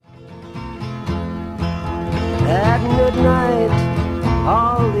At midnight,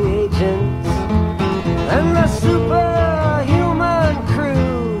 all the agents and the superhuman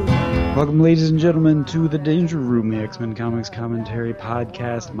crew. Welcome, ladies and gentlemen, to the Danger Room, the X-Men Comics Commentary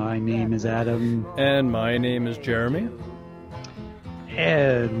Podcast. My name is Adam. And my name is Jeremy.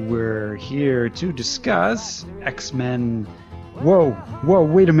 And we're here to discuss X-Men. Whoa,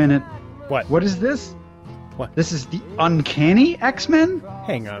 wait a minute. What? What is this? What? This is the Uncanny X-Men?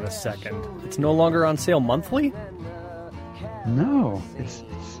 Hang on a second. It's no longer on sale monthly? No, it's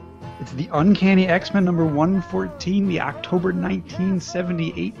the Uncanny X-Men number 114, the October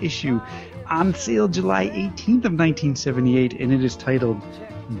 1978 issue, on sale July 18th of 1978, and it is titled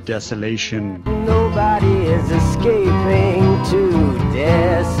Desolation. Nobody is escaping to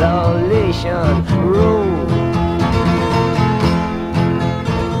Desolation Road.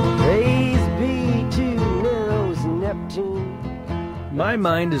 Praise be to Nero's Neptune. My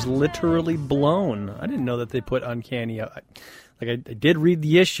mind is literally blown. I didn't know that they put Uncanny out. I did read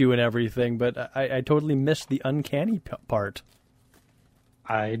the issue and everything, but I totally missed the Uncanny part.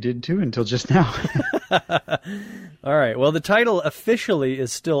 I did too, until just now. All right. Well, the title officially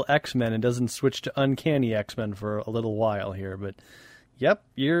is still X-Men and doesn't switch to Uncanny X-Men for a little while here. But, yep,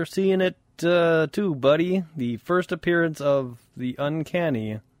 you're seeing it too, buddy. The first appearance of the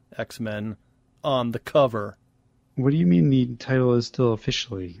Uncanny X-Men on the cover. What do you mean the title is still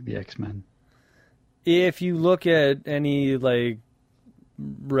officially the X-Men? If you look at any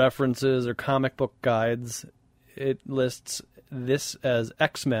references or comic book guides, it lists this as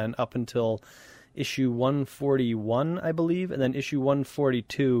X-Men up until issue 141, I believe, and then issue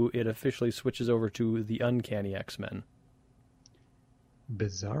 142 it officially switches over to the Uncanny X-Men.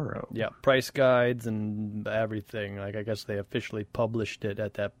 Bizarro. Yeah, price guides and everything. I guess they officially published it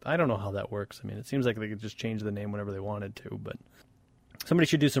at that. I don't know how that works. I mean, it seems like they could just change the name whenever they wanted to, but somebody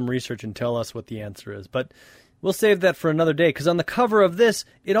should do some research and tell us what the answer is. But we'll save that for another day, because on the cover of this,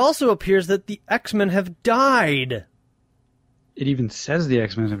 it also appears that the X-Men have died. It even says the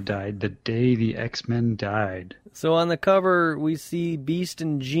X-Men have died the day the X-Men died. So on the cover, we see Beast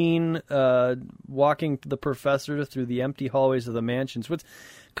and Jean walking the Professor through the empty hallways of the mansions.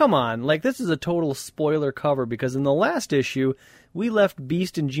 Come on, this is a total spoiler cover, because in the last issue, we left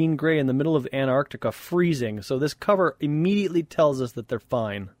Beast and Jean Grey in the middle of Antarctica freezing, so this cover immediately tells us that they're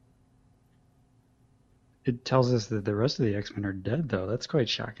fine. It tells us that the rest of the X-Men are dead, though. That's quite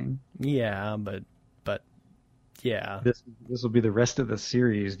shocking. Yeah, but yeah. This will be the rest of the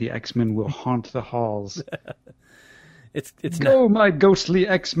series. The X-Men will haunt the halls. It's Go, my ghostly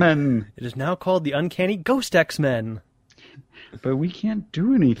X-Men! It is now called the Uncanny Ghost X-Men. But we can't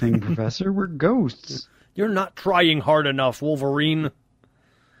do anything, Professor. We're ghosts. You're not trying hard enough, Wolverine.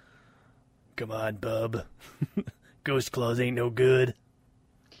 Come on, bub. Ghost claws ain't no good.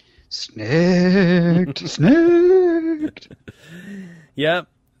 Snagged. Yep,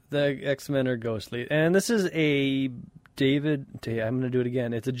 the X-Men are ghostly. And this is a I'm going to do it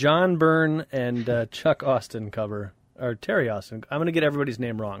again. It's a John Byrne and Chuck Austin cover. Or Terry Austin. I'm going to get everybody's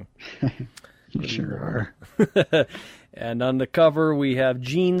name wrong. You sure are. And on the cover, we have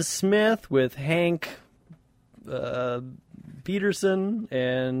Gene Smith with Hank Peterson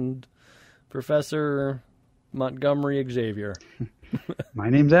and Professor Montgomery Xavier. My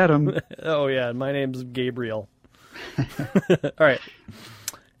name's Adam. Oh, yeah, my name's Gabriel. All right.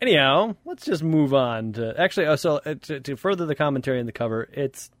 Anyhow, let's just move on to... Actually, to further the commentary in the cover,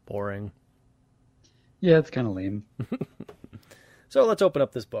 it's boring. Yeah, it's kind of lame. So let's open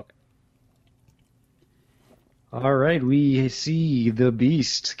up this book. All right, we see the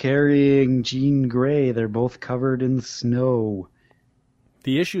Beast carrying Jean Grey. They're both covered in snow.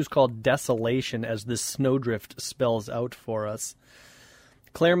 The issue is called Desolation, as this snowdrift spells out for us.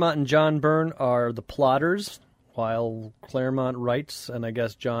 Claremont and John Byrne are the plotters, while Claremont writes, and I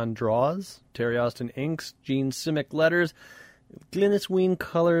guess John draws. Terry Austin inks, Gene Simic letters, Glynis Wein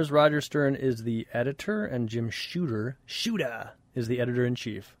colors, Roger Stern is the editor, and Jim Shooter is the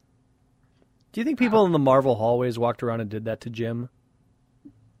editor-in-chief. Do you think people in the Marvel hallways walked around and did that to Jim?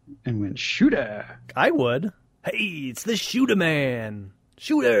 And went, Shooter! I would. Hey, it's the Shooter Man!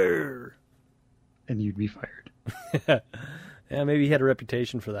 Shooter! And you'd be fired. Yeah, maybe he had a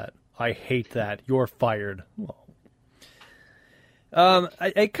reputation for that. I hate that. You're fired. Well,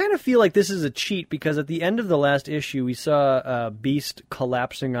 I kind of feel like this is a cheat, because at the end of the last issue, we saw Beast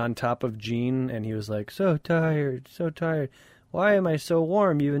collapsing on top of Jean, and he was like, so tired. Why am I so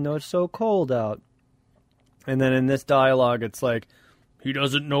warm even though it's so cold out? And then in this dialogue, it's like, he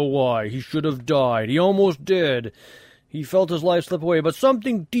doesn't know why. He should have died. He almost did. He felt his life slip away, but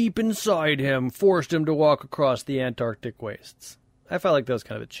something deep inside him forced him to walk across the Antarctic wastes. I felt like that was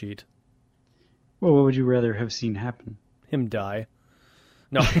kind of a cheat. Well, what would you rather have seen happen? Him die.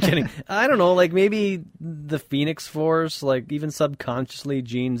 No, I'm kidding. I don't know, like maybe the Phoenix Force, like even subconsciously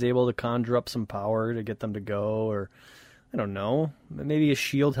Jean's able to conjure up some power to get them to go, or I don't know. Maybe a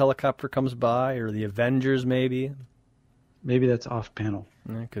SHIELD helicopter comes by, or the Avengers maybe. Maybe that's off panel.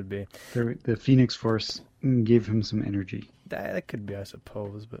 That could be. The Phoenix Force gave him some energy. That could be, I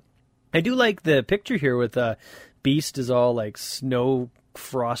suppose. But I do like the picture here with Beast is all like snow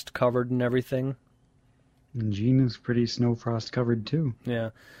frost covered and everything. And Jean is pretty snow frost covered too.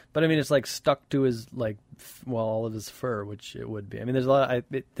 Yeah, but I mean, it's like stuck to his all of his fur, which it would be. I mean,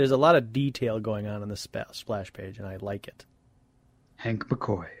 there's a lot of detail going on the splash page, and I like it. Hank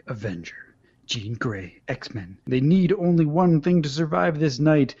McCoy, Avenger. Jean Grey, X-Men. They need only one thing to survive this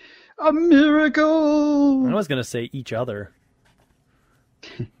night. A miracle! I was gonna say each other.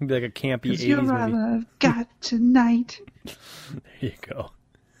 It'd be like a campy 80s you're movie. all I've got tonight. There you go.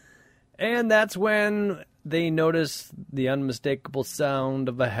 And that's when they notice the unmistakable sound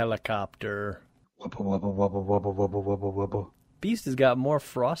of a helicopter. Wubble, wubble, wubble, wubble, wubble, wubble, wubble. Beast has got more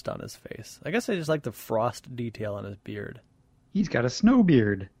frost on his face. I guess I just like the frost detail on his beard. He's got a snow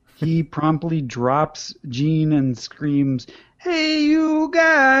beard. He promptly drops Jean and screams, "Hey, you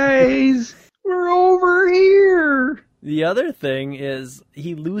guys! We're over here!" The other thing is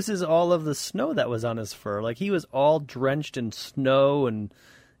he loses all of the snow that was on his fur. Like, he was all drenched in snow, and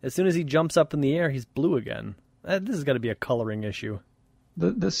as soon as he jumps up in the air, he's blue again. This has got to be a coloring issue.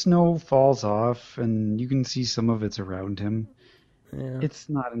 The snow falls off, and you can see some of it's around him. Yeah. It's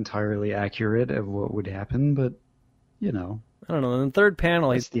not entirely accurate of what would happen, but, you know. I don't know. In the third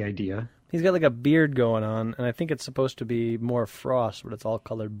panel, That's the idea. he's got like a beard going on, and I think it's supposed to be more frost, but it's all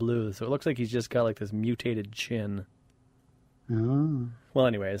colored blue. So it looks like he's just got like this mutated chin. Oh. Well,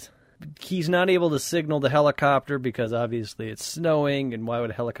 anyways, he's not able to signal the helicopter because obviously it's snowing, and why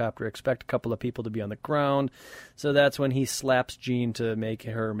would a helicopter expect a couple of people to be on the ground? So that's when he slaps Jean to make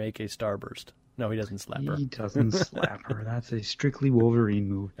her make a starburst. No, he doesn't slap her. He doesn't slap her. That's a strictly Wolverine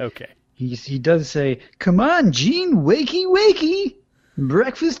move. Okay. He does say, "Come on, Jean, wakey, wakey.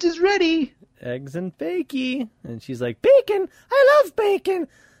 Breakfast is ready." Eggs and bakey. And she's like, "Bacon! I love bacon!"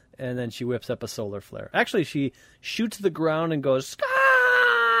 And then she whips up a solar flare. Actually, she shoots the ground and goes,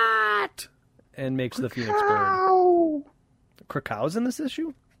 "Scott!" and makes the Phoenix bird. Ow! Krakow's in this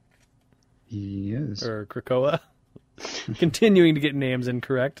issue? He is. Or Krakoa? Continuing to get names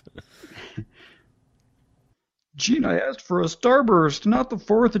incorrect. Jean, I asked for a starburst, not the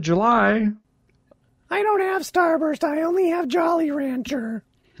 4th of July. I don't have Starburst, I only have Jolly Rancher.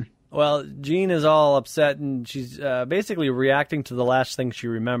 Well, Jean is all upset, and she's basically reacting to the last thing she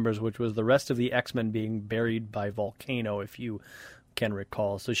remembers, which was the rest of the X-Men being buried by volcano, if you can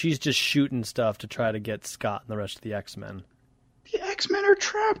recall. So she's just shooting stuff to try to get Scott and the rest of the X-Men. The X-Men are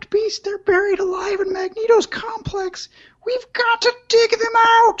trapped, Beast. They're buried alive in Magneto's complex. We've got to dig them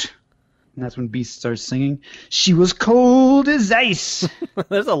out. And that's when Beast starts singing, "She was cold as ice."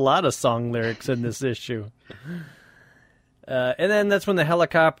 There's a lot of song lyrics in this issue. And then that's when the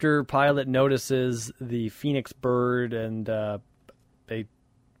helicopter pilot notices the Phoenix bird, and they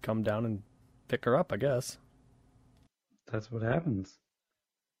come down and pick her up, I guess. That's what happens.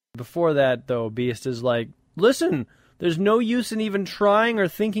 Before that, though, Beast is like, "Listen, there's no use in even trying or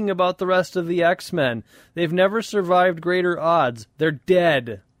thinking about the rest of the X-Men. They've never survived greater odds. They're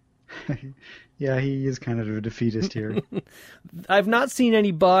dead." Yeah, he is kind of a defeatist here. I've not seen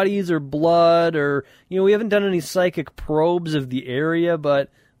any bodies or blood, or, we haven't done any psychic probes of the area, but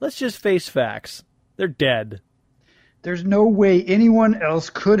let's just face facts. They're dead. There's no way anyone else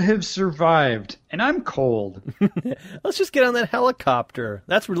could have survived, and I'm cold. Let's just get on that helicopter.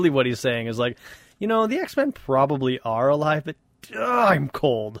 That's really what he's saying, is like, the X-Men probably are alive, but I'm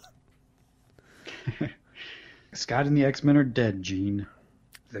cold. Scott and the X-Men are dead, Jean.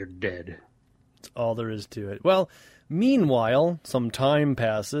 They're dead. That's all there is to it. Well, meanwhile, some time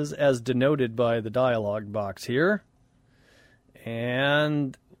passes, as denoted by the dialogue box here.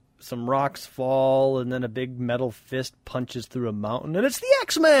 And some rocks fall, and then a big metal fist punches through a mountain, and it's the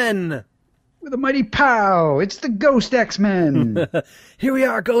X-Men! With a mighty pow! It's the Ghost X-Men! Here we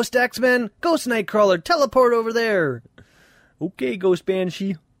are, Ghost X-Men! Ghost Nightcrawler, teleport over there! Okay, Ghost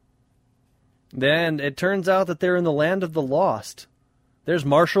Banshee. Then it turns out that they're in the land of the lost. There's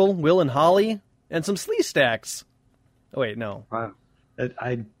Marshall, Will, and Holly, and some Sleestaks. Oh, wait, no. Wow.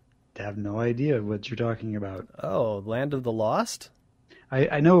 I have no idea what you're talking about. Oh, Land of the Lost?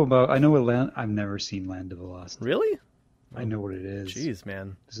 I know what Land... I've never seen Land of the Lost. Really? I know what it is. Jeez,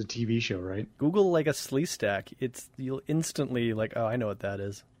 man. It's a TV show, right? Google, like, a Sleestak. You'll instantly, like, oh, I know what that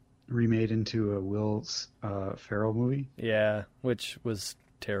is. Remade into a Will Ferrell movie? Yeah, which was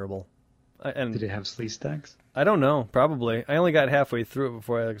terrible. Did it have Sleestaks? I don't know. Probably. I only got halfway through it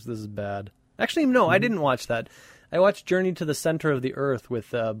before I was like, this is bad. Actually, no, I didn't watch that. I watched Journey to the Center of the Earth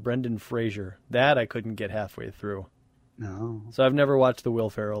with Brendan Fraser. That I couldn't get halfway through. No. So I've never watched the Will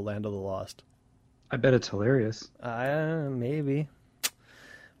Ferrell Land of the Lost. I bet it's hilarious. Maybe.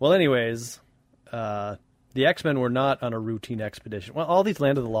 Well, anyways, the X-Men were not on a routine expedition. Well, all these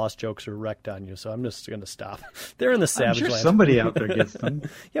Land of the Lost jokes are wrecked on you, so I'm just going to stop. They're in the Savage I'm sure Land. somebody out there gets them.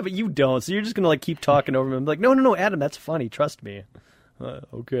 Yeah, but you don't, so you're just going to like keep talking over them and be like, no, Adam, that's funny, trust me.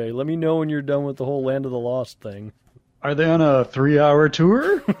 Okay, let me know when you're done with the whole Land of the Lost thing. Are they on a 3-hour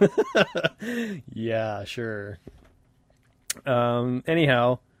tour? Yeah, sure.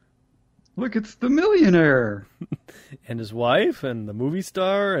 Anyhow. Look, it's the millionaire. And his wife and the movie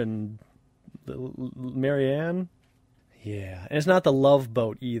star and Marianne. Yeah, and it's not the Love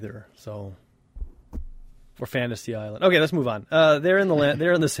Boat either, so... Or Fantasy Island. Okay, let's move on. They're in the land.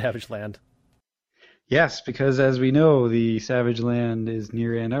 They're in the Savage Land. Yes, because as we know, the Savage Land is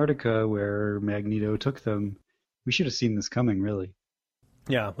near Antarctica, where Magneto took them. We should have seen this coming, really.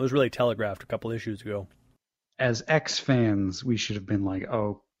 Yeah, it was really telegraphed a couple issues ago. As X fans, we should have been like,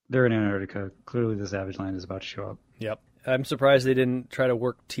 oh, they're in Antarctica. Clearly the Savage Land is about to show up. Yep. I'm surprised they didn't try to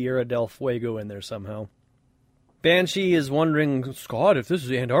work Tierra del Fuego in there somehow. Banshee is wondering, Scott, if this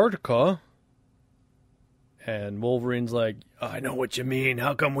is Antarctica. And Wolverine's like, I know what you mean.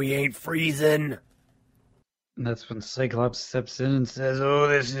 How come we ain't freezing? And that's when Cyclops steps in and says, oh,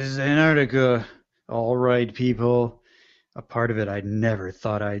 this is Antarctica. All right, people. A part of it I never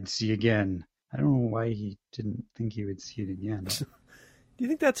thought I'd see again. I don't know why he didn't think he would see it again. Do you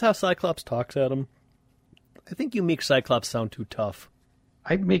think that's how Cyclops talks at him? I think you make Cyclops sound too tough.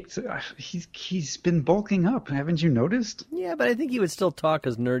 He's been bulking up. Haven't you noticed? Yeah, but I think he would still talk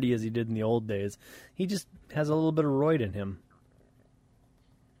as nerdy as he did in the old days. He just has a little bit of roid in him.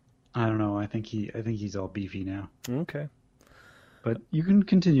 I don't know. I think he's all beefy now. Okay. But you can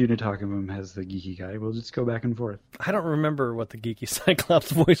continue to talk of him as the geeky guy. We'll just go back and forth. I don't remember what the geeky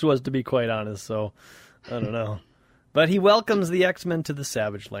Cyclops voice was, to be quite honest, so I don't know. But he welcomes the X-Men to the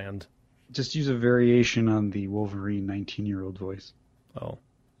Savage Land. Just use a variation on the Wolverine 19-year-old voice. Oh.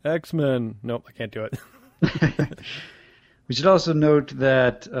 X-Men. Nope, I can't do it. We should also note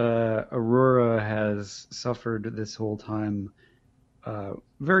that Aurora has suffered this whole time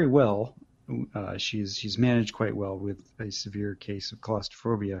very well. She's managed quite well with a severe case of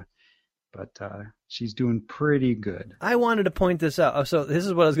claustrophobia, but she's doing pretty good. I wanted to point this out. So this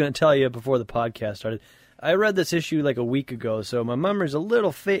is what I was going to tell you before the podcast started. I read this issue like a week ago, so my memory's a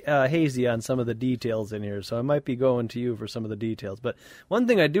little hazy on some of the details in here, so I might be going to you for some of the details. But one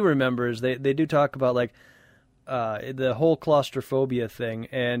thing I do remember is they do talk about like the whole claustrophobia thing,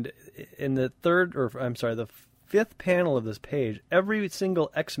 and in the the fifth panel of this page, every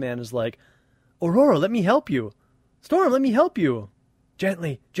single X-Man is like, Aurora, let me help you. Storm, let me help you.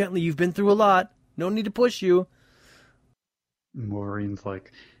 Gently, you've been through a lot. No need to push you. And Wolverine's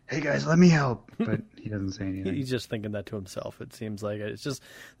like, hey guys, let me help. But he doesn't say anything. He's just thinking that to himself, it seems like. It's just,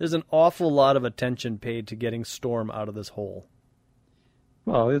 there's an awful lot of attention paid to getting Storm out of this hole.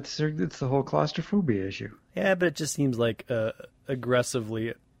 Well, it's the whole claustrophobia issue. Yeah, but it just seems like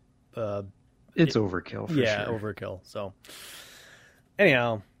aggressively... it's overkill, for sure. Yeah, overkill. So,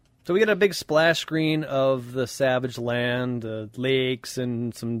 anyhow... So we get a big splash screen of the Savage Land, lakes,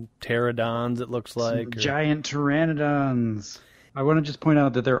 and some pterodons, it looks like. Giant pteranodons. I want to just point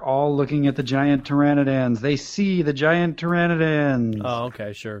out that they're all looking at the giant pteranodons. They see the giant pteranodons. Oh,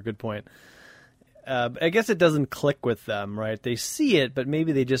 okay, sure. Good point. I guess it doesn't click with them, right? They see it, but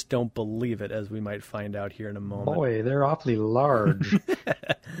maybe they just don't believe it, as we might find out here in a moment. Boy, they're awfully large.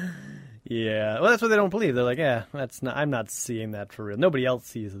 Yeah, well, that's what they don't believe. They're like, yeah, I'm not seeing that for real. Nobody else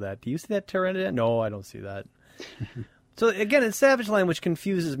sees that. Do you see that pteranodon? No, I don't see that. So, again, it's Savage Land, which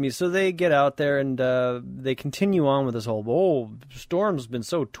confuses me. So they get out there and they continue on with this whole, Storm's been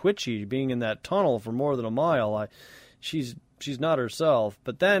so twitchy being in that tunnel for more than a mile. She's not herself.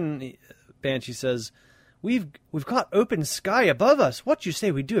 But then Banshee says, we've got open sky above us. What you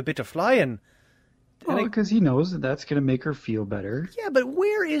say we do a bit of flying? Well, because he knows that's going to make her feel better. Yeah, but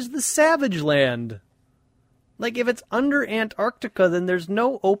where is the Savage Land? Like, if it's under Antarctica, then there's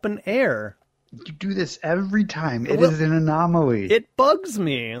no open air. You do this every time. It is an anomaly. It bugs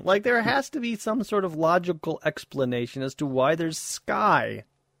me. Like, there has to be some sort of logical explanation as to why there's sky.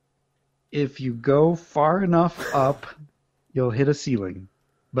 If you go far enough up, you'll hit a ceiling.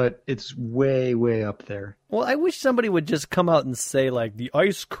 But it's way, way up there. Well, I wish somebody would just come out and say, like, the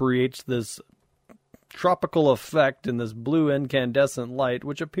ice creates this tropical effect in this blue incandescent light,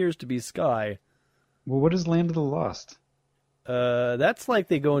 which appears to be sky. Well, what is Land of the Lost? That's like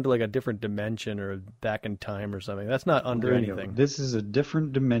they go into like a different dimension or back in time or something. That's not under There you go. anything. This is a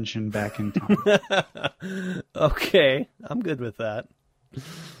different dimension back in time. Okay, I'm good with that.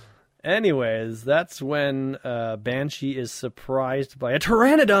 Anyways, that's when Banshee is surprised by a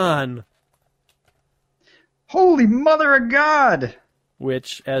pteranodon, Holy Mother of God!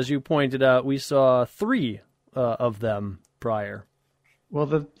 which, as you pointed out, we saw 3 of them prior. Well,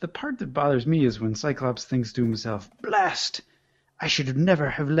 the part that bothers me is when Cyclops thinks to himself, "Blast! I should never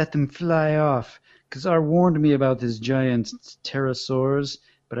have let them fly off. Kazar warned me about this giant pterosaurs,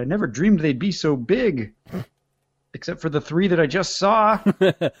 but I never dreamed they'd be so big. Except for the 3 that I just saw."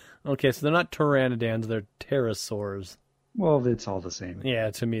 Okay, so they're not pteranodons, they're pterosaurs. Well, it's all the same. Yeah,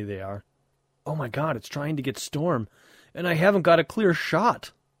 to me they are. Oh my god, it's trying to get Storm, and I haven't got a clear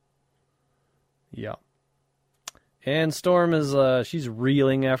shot. Yeah. And Storm is, she's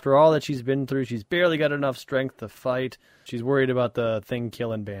reeling after all that she's been through. She's barely got enough strength to fight. She's worried about the thing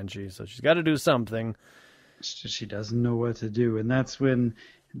killing Banshee, so she's got to do something. It's just she doesn't know what to do, and that's when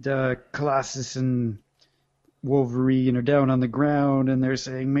the Colossus and Wolverine are down on the ground, and they're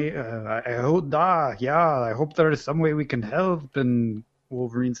saying, I hope there's some way we can help." And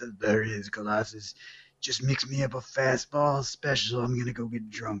Wolverine says, "There is, Colossus. Just mix me up a fastball special. I'm gonna go get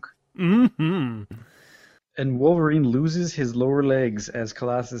drunk." Mm-hmm. And Wolverine loses his lower legs as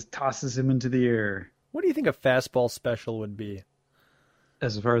Colossus tosses him into the air. What do you think a fastball special would be?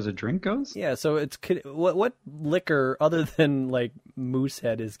 As far as a drink goes? Yeah, so it's what liquor other than like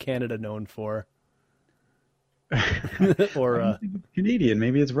Moosehead is Canada known for? Or Canadian,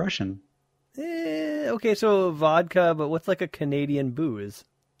 maybe it's Russian. okay, so vodka, but what's like a Canadian booze?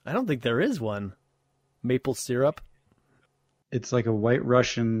 I don't think there is one. Maple syrup? It's like a White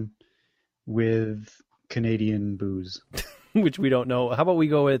Russian with Canadian booze. Which we don't know. How about we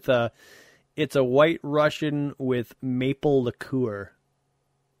go with it's a White Russian with maple liqueur.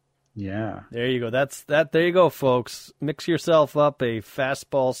 Yeah. There you go. There you go, folks. Mix yourself up a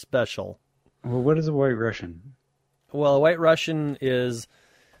fastball special. Well, what is a White Russian? Well, a White Russian is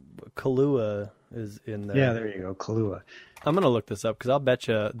Kahlua is in there. Yeah, there you go, Kahlua. I'm going to look this up because I'll bet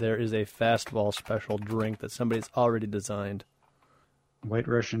you there is a fastball special drink that somebody's already designed. White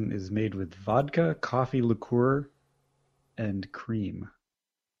Russian is made with vodka, coffee liqueur, and cream.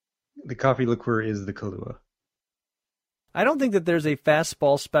 The coffee liqueur is the Kahlua. I don't think that there's a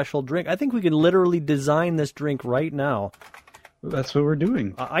fastball special drink. I think we can literally design this drink right now. That's what we're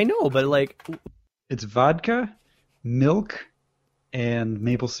doing. I know, but like... It's vodka, milk, and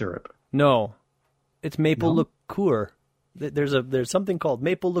maple syrup. No. It's maple liqueur. There's something called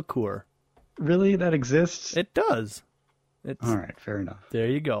maple liqueur. Really? That exists? It does. All right, fair enough. There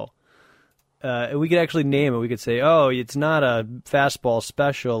you go. We could actually name it. We could say, oh, it's not a fastball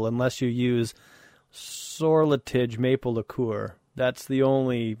special unless you use Sorletage maple liqueur. That's the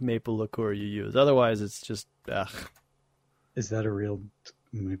only maple liqueur you use. Otherwise, it's just, ugh. Is that a real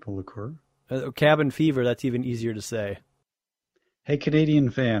maple liqueur? Cabin fever, that's even easier to say. Hey,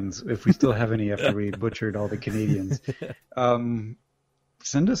 Canadian fans, if we still have any after we butchered all the Canadians,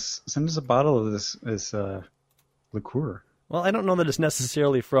 send us a bottle of this liqueur. Well, I don't know that it's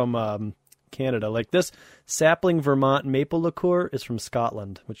necessarily from Canada. Like this Sapling Vermont maple liqueur is from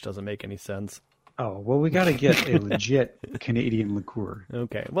Scotland, which doesn't make any sense. Oh, well, we got to get a legit Canadian liqueur.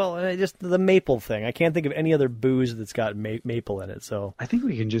 Okay. Well, just the maple thing. I can't think of any other booze that's got maple in it, so... I think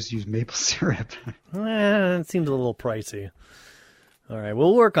we can just use maple syrup. It seems a little pricey. All right,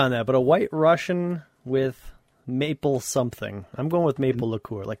 we'll work on that. But a White Russian with maple something. I'm going with maple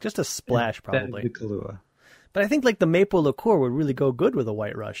liqueur. Like just a splash, probably. The Kahlua. But I think like the maple liqueur would really go good with a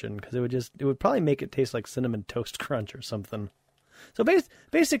White Russian because it would probably make it taste like Cinnamon Toast Crunch or something. So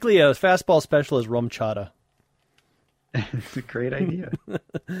basically, a fastball special is rum chata. It's a great idea.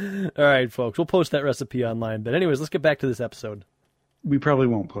 All right, folks, we'll post that recipe online. But anyways, let's get back to this episode. We probably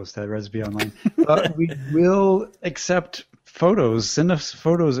won't post that recipe online. We will accept photos. Send us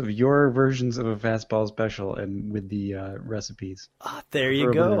photos of your versions of a fastball special and with the recipes. There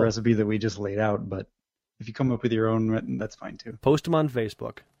you go. go. The recipe that we just laid out, but if you come up with your own, that's fine too. Post them on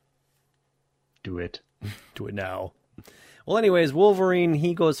Facebook. Do it. Do it now. Well, anyways, Wolverine,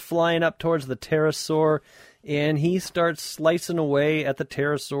 he goes flying up towards the pterosaur, and he starts slicing away at the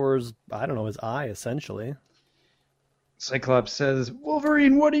pterosaur's, I don't know, his eye, essentially. Cyclops says,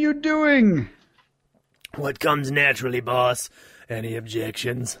 "Wolverine, what are you doing?" "What comes naturally, boss. Any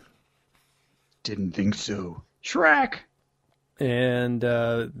objections?" "Didn't think so. Shrek!" And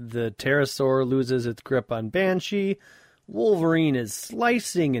the pterosaur loses its grip on Banshee. Wolverine is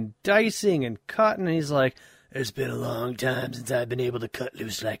slicing and dicing and cutting, and he's like, "It's been a long time since I've been able to cut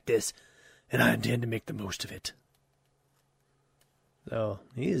loose like this, and I intend to make the most of it." So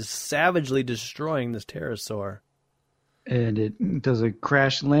he is savagely destroying this pterosaur. And it does a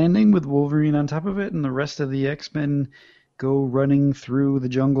crash landing with Wolverine on top of it, and the rest of the X-Men go running through the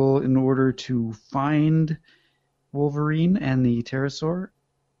jungle in order to find Wolverine and the pterosaur,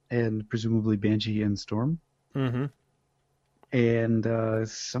 and presumably Banshee and Storm. Mm-hmm. And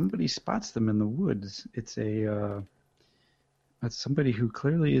somebody spots them in the woods. It's somebody who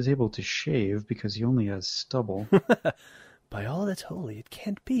clearly is able to shave because he only has stubble. By all that's holy, it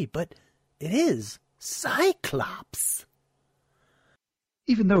can't be, but it is Cyclops.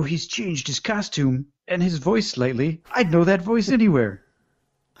 Even though he's changed his costume and his voice slightly, I'd know that voice anywhere.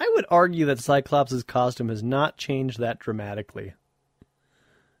 I would argue that Cyclops' costume has not changed that dramatically.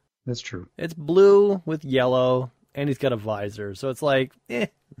 That's true. It's blue with yellow, and he's got a visor, so it's like,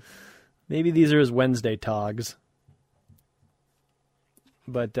 maybe these are his Wednesday togs.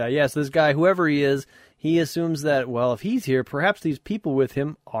 But yes, this guy, whoever he is, he assumes that, well, if he's here, perhaps these people with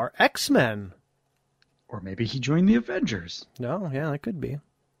him are X-Men. Or maybe he joined the Avengers. No, yeah, that could be.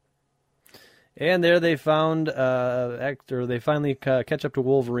 And there they found, they finally catch up to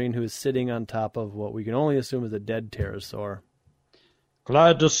Wolverine, who is sitting on top of what we can only assume is a dead pterosaur.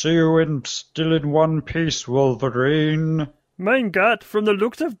 Glad to see you still in one piece, Wolverine. Mein Gott, from the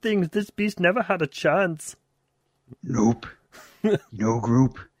looks of things, this beast never had a chance. Nope. No,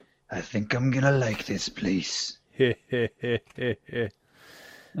 Group. I think I'm gonna like this place.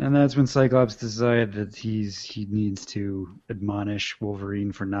 And that's when Cyclops decided that he needs to admonish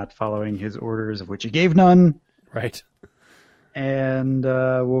Wolverine for not following his orders, of which he gave none. Right. And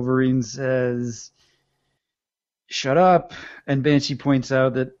Wolverine says, "Shut up." And Banshee points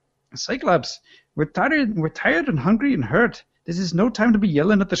out that, Cyclops, we're tired and hungry and hurt. This is no time to be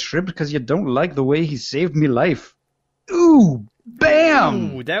yelling at the shrimp because you don't like the way he saved me life. Ooh,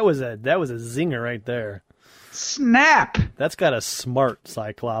 bam! Ooh, that was a zinger right there. Snap! That's got a smart,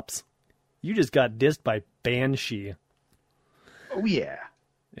 Cyclops. You just got dissed by Banshee. Oh yeah.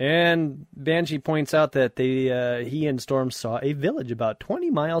 And Banshee points out that he and Storm saw a village about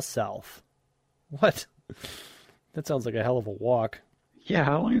 20 miles south. What? That sounds like a hell of a walk. Yeah,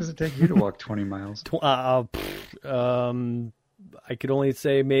 how long does it take you to walk 20 miles? I could only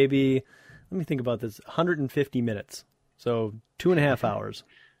say maybe, let me think about this, 150 minutes. So 2.5 hours.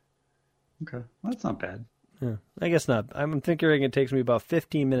 Okay, well, that's not bad. Yeah, I guess not. I'm thinking it takes me about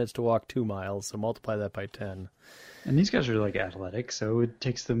 15 minutes to walk 2 miles, so multiply that by 10. And these guys are like athletic, so it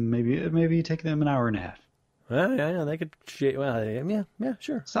takes them maybe take them an hour and a half. Well, yeah, they could. Well, yeah,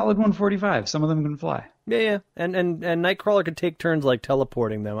 sure. Solid 145. Some of them can fly. Yeah, and Nightcrawler could take turns like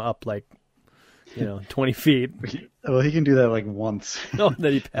teleporting them up 20 feet. Well, he can do that like once. Oh,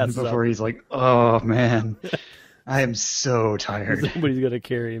 then he passes before out. He's like, oh man, I am so tired. Somebody's gonna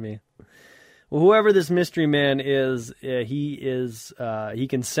carry me. Well, whoever this mystery man is, he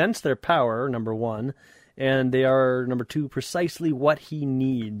can sense their power, number one, and they are, number two, precisely what he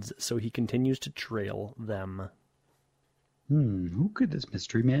needs, so he continues to trail them. Who could this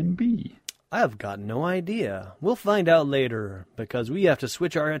mystery man be? I've got no idea. We'll find out later, because we have to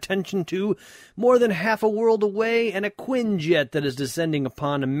switch our attention to more than half a world away and a Quinjet that is descending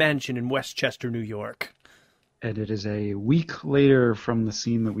upon a mansion in Westchester, New York. And it is a week later from the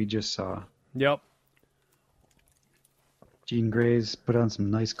scene that we just saw. Yep. Jean Grey's put on some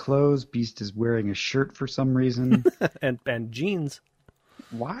nice clothes. Beast is wearing a shirt for some reason. and jeans.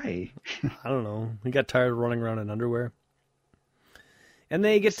 Why? I don't know. He got tired of running around in underwear. And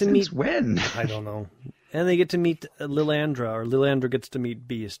they get to Since meet... when? I don't know. And they get to meet Lilandra, or Lilandra gets to meet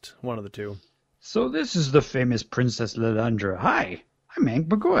Beast. One of the two. So this is the famous Princess Lilandra. Hi, I'm Hank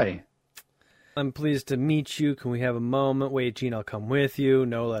McCoy. I'm pleased to meet you. Can we have a moment? Wait, Jean, I'll come with you.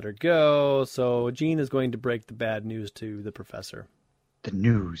 No, let her go. So Jean is going to break the bad news to the professor. The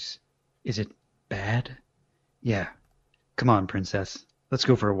news? Is it bad? Yeah. Come on, princess. Let's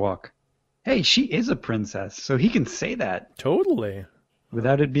go for a walk. Hey, she is a princess, so he can say that. Totally.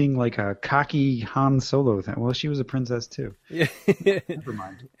 Without it being like a cocky Han Solo thing. Well, she was a princess too. Never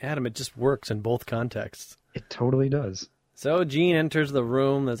mind. Adam, it just works in both contexts. It totally does. So Jean enters the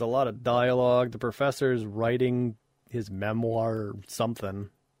room. There's a lot of dialogue. The professor's writing his memoir or something.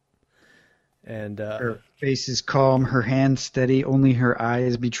 And her face is calm, her hands steady, only her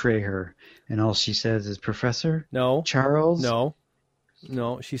eyes betray her. And all she says is, Professor? No. Charles?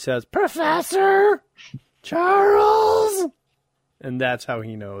 No, she says, Professor Charles! And that's how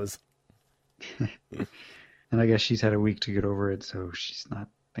he knows. And I guess she's had a week to get over it, so she's not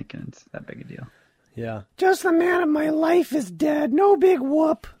thinking it's that big a deal. Yeah. Just the man of my life is dead. No big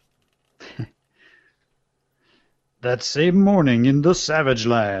whoop. That same morning in the Savage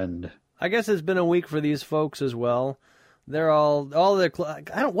Land. I guess it's been a week for these folks as well. They're all their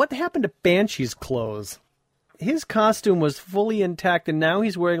what happened to Banshee's clothes? His costume was fully intact, and now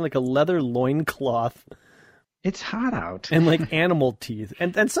he's wearing like a leather loincloth. It's hot out. And like animal teeth.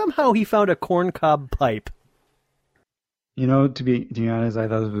 And somehow he found a corncob pipe. You know, to be honest, I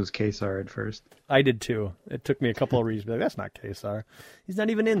thought it was Kesar at first. I did too. It took me a couple of reasons, but that's not Kesar. He's not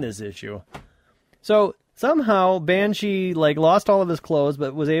even in this issue. So somehow Banshee like lost all of his clothes,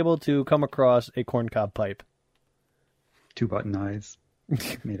 but was able to come across a corncob pipe. 2-button eyes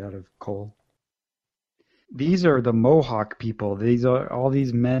made out of coal. These are the Mohawk people. All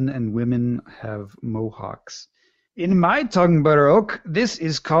these men and women have mohawks. In my tongue, Baroque, this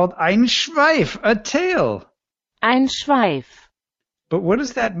is called ein Schweif, a tail. Ein Schweif. But what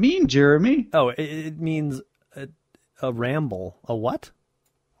does that mean, Jeremy? Oh, it means a ramble. A what?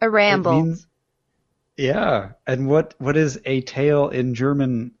 A ramble. It means, yeah. And what does a tail in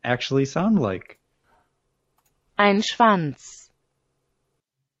German actually sound like? Ein Schwanz.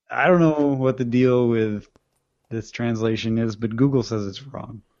 I don't know what the deal with this translation is, but Google says it's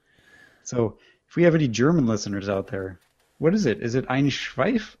wrong. So if we have any German listeners out there, what is it? Is it ein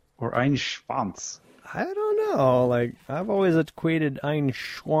Schweif or ein Schwanz? I don't know. Like, I've always equated ein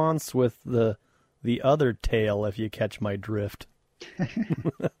Schwanz with the other tail, if you catch my drift.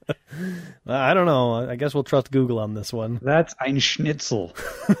 I don't know. I guess we'll trust Google on this one. That's ein Schnitzel.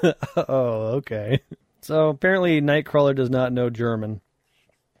 Oh, okay. So apparently Nightcrawler does not know German.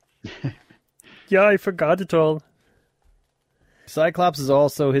 Yeah, I forgot it all. Cyclops is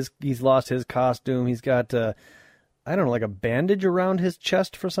also he's lost his costume. He's got I don't know, like a bandage around his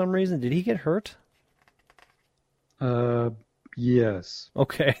chest for some reason. Did he get hurt? Yes.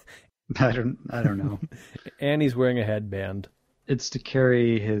 Okay. I don't know. And he's wearing a headband. It's to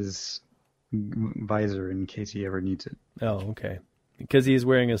carry his visor in case he ever needs it. Oh, okay. Because he's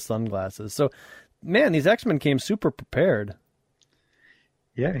wearing his sunglasses. So, man, these X-Men came super prepared.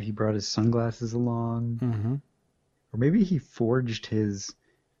 Yeah, he brought his sunglasses along. Mm-hmm. Or maybe he forged his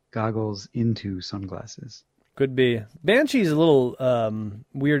goggles into sunglasses. Could be. Banshee's a little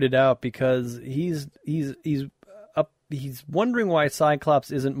weirded out because he's wondering why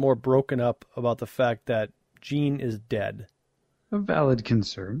Cyclops isn't more broken up about the fact that Jean is dead. A valid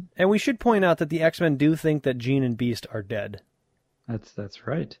concern. And we should point out that the X-Men do think that Jean and Beast are dead. That's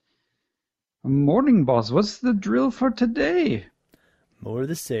right. Morning, boss. What's the drill for today? More of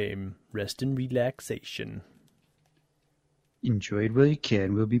the same. Rest and relaxation. Enjoy it while you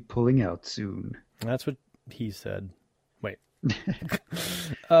can. We'll be pulling out soon. That's what he said. Wait.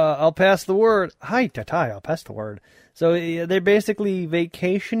 I'll pass the word. Hi, Tatai, I'll pass the word. So they're basically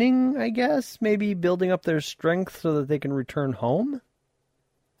vacationing, I guess? Maybe building up their strength so that they can return home?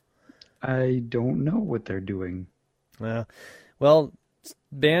 I don't know what they're doing. Well,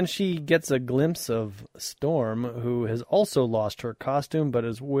 Banshee gets a glimpse of Storm, who has also lost her costume, but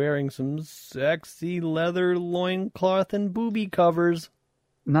is wearing some sexy leather loincloth and booby covers.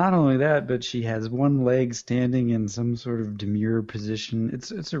 Not only that, but she has one leg standing in some sort of demure position.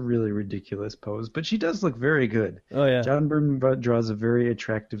 It's a really ridiculous pose, but she does look very good. Oh, yeah. John Byrne draws a very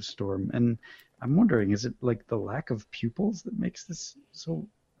attractive Storm, and I'm wondering, is it like the lack of pupils that makes this so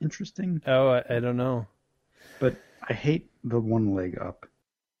interesting? Oh, I don't know. But I hate the one leg up.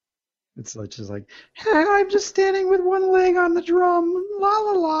 It's like just like, hey, I'm just standing with one leg on the drum, la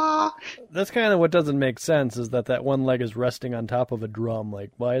la la. That's kind of what doesn't make sense, is that one leg is resting on top of a drum.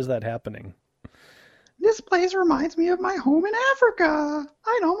 Like, why is that happening? This place reminds me of my home in Africa.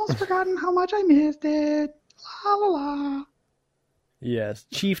 I'd almost forgotten how much I missed it. La la la. Yes,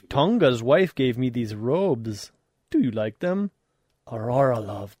 Chief Tonga's wife gave me these robes. Do you like them? Aurora,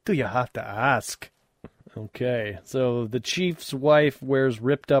 love, do you have to ask? Okay, so the chief's wife wears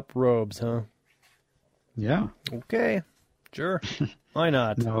ripped-up robes, huh? Yeah. Okay, sure. Why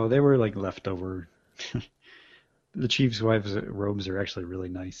not? No, they were like leftover. The chief's wife's robes are actually really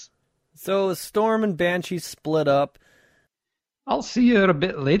nice. So Storm and Banshee split up. I'll see you a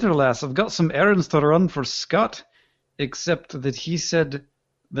bit later, lass. I've got some errands to run for Scott. Except that he said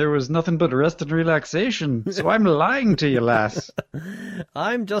there was nothing but rest and relaxation, so I'm lying to you, lass.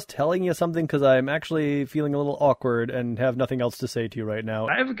 I'm just telling you something because I'm actually feeling a little awkward and have nothing else to say to you right now.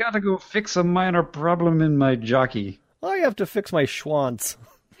 I've got to go fix a minor problem in my jockey. I have to fix my schwanz.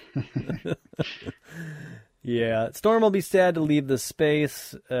 Yeah, Storm will be sad to leave the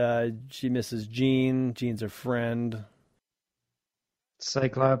space. She misses Jean. Jean's her friend.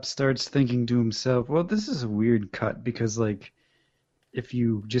 Cyclops starts thinking to himself, well, this is a weird cut because, like, if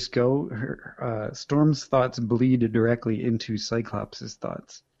you just go, Storm's thoughts bleed directly into Cyclops'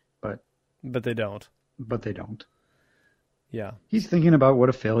 thoughts, but they don't. But they don't. Yeah. He's thinking about what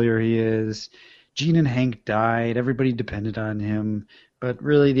a failure he is. Jean and Hank died. Everybody depended on him. But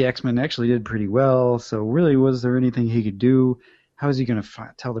really, the X-Men actually did pretty well. So really, was there anything he could do? How is he going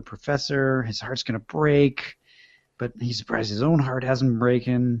to tell the professor? His heart's going to break. But he's surprised his own heart hasn't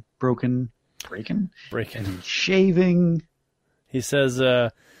broken. And he's shaving. He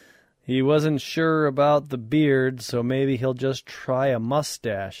says he wasn't sure about the beard, so maybe he'll just try a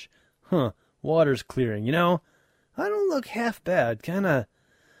mustache. Water's clearing. You know, I don't look half bad. Kind of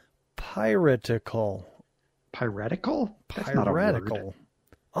piratical. Piratical? That's not a word.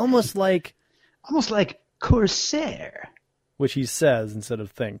 Almost like corsair. Which he says instead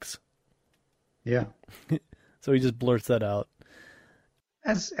of thinks. Yeah. So he just blurts that out.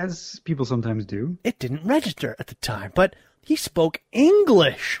 As people sometimes do. It didn't register at the time, but he spoke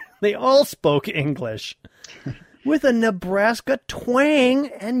English. They all spoke English. With a Nebraska twang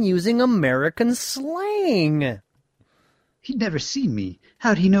and using American slang. He'd never seen me.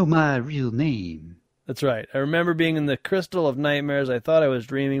 How'd he know my real name? That's right. I remember being in the Crystal of Nightmares. I thought I was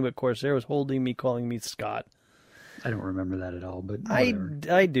dreaming, but Corsair was holding me, calling me Scott. I don't remember that at all, but I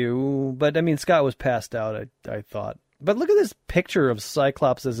do. But, I mean, Scott was passed out, I thought. But look at this picture of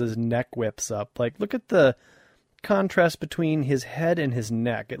Cyclops as his neck whips up. Like, look at the contrast between his head and his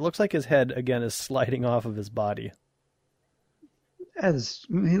neck. It looks like his head, again, is sliding off of his body. He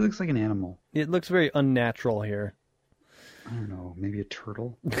looks like an animal. It looks very unnatural here. I don't know, maybe a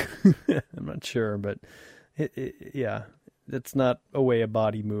turtle? I'm not sure, but yeah, that's not a way a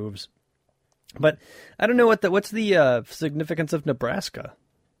body moves. But I don't know what's the significance of Nebraska.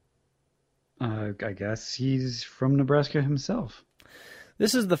 I guess he's from Nebraska himself.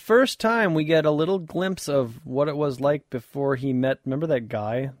 This is the first time we get a little glimpse of what it was like before he met, remember that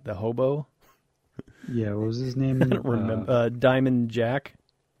guy, the hobo? Yeah, what was his name? I don't remember. Diamond Jack?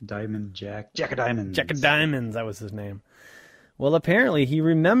 Diamond Jack. Jack of Diamonds. Jack of Diamonds, that was his name. Well, apparently he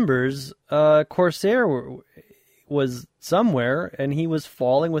remembers Corsair was somewhere, and he was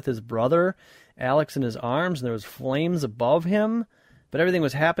falling with his brother, Alex, in his arms, and there was flames above him, but everything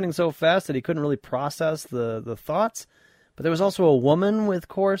was happening so fast that he couldn't really process the thoughts. But there was also a woman with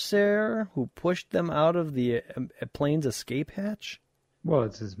Corsair who pushed them out of the plane's escape hatch. Well,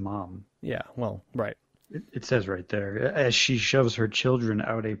 it's his mom. Yeah, well, right. It says right there, as she shoves her children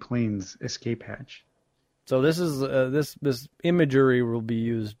out a plane's escape hatch. So this is this imagery will be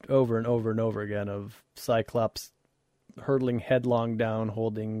used over and over and over again of Cyclops hurtling headlong down,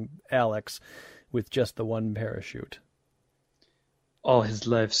 holding Alex with just the one parachute. All his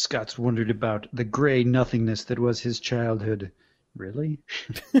life, Scott's wondered about the gray nothingness that was his childhood. Really?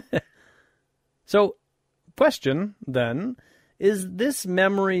 So, question, then, is this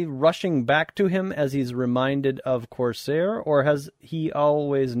memory rushing back to him as he's reminded of Corsair, or has he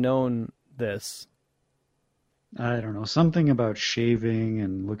always known this? I don't know. Something about shaving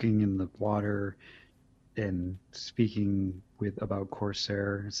and looking in the water and speaking about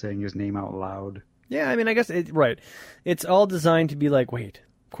Corsair, saying his name out loud. Yeah, I mean, I guess, right. It's all designed to be like, wait,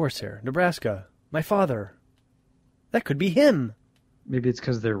 Corsair, Nebraska, my father. That could be him. Maybe it's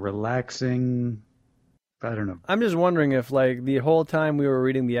because they're relaxing. I don't know. I'm just wondering if, like, the whole time we were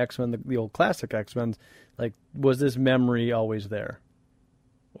reading the X-Men, the old classic X-Men, like, was this memory always there?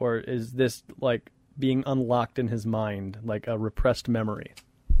 Or is this, like, being unlocked in his mind, like a repressed memory?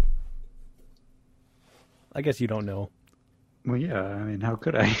 I guess you don't know. Well, yeah, I mean, how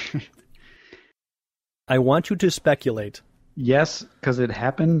could I? I want you to speculate. Yes, because it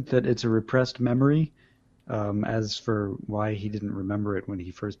happened that it's a repressed memory. As for why he didn't remember it when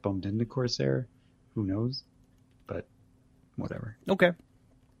he first bumped into Corsair, who knows? But whatever. Okay.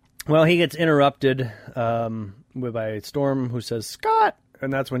 Well, he gets interrupted by Storm, who says, Scott!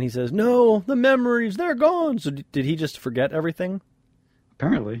 And that's when he says, no, the memories, they're gone. So did he just forget everything?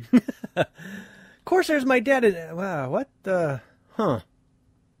 Apparently. Corsair's my dad. Wow, what the... Huh.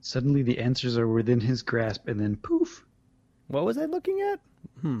 Suddenly the answers are within his grasp, and then poof. What was I looking at?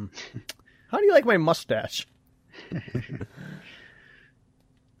 How do you like my mustache?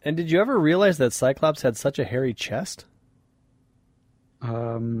 And did you ever realize that Cyclops had such a hairy chest?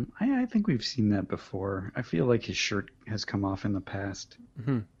 I think we've seen that before. I feel like his shirt has come off in the past.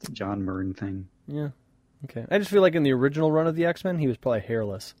 Mm-hmm. It's a John Byrne thing. Yeah. Okay. I just feel like in the original run of the X-Men, he was probably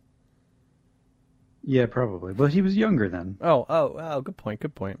hairless. Yeah, probably. But he was younger then. Oh, good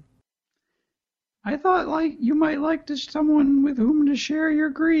point. I thought, like, you might like someone with whom to share your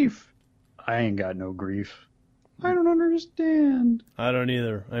grief. I ain't got no grief. I don't understand. I don't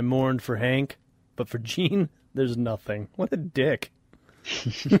either. I mourned for Hank, but for Jean, there's nothing. What a dick.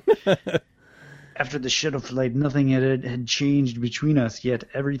 After the shuttle flight, nothing had changed between us, yet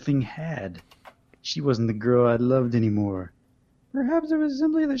everything had. She wasn't the girl I loved anymore. Perhaps it was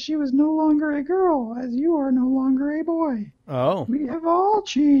simply that she was no longer a girl, as you are no longer a boy. Oh. We have all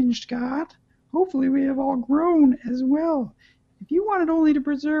changed, Scott. Hopefully we have all grown as well. If you wanted only to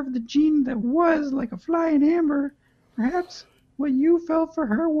preserve the gene that was like a fly in amber, perhaps what you felt for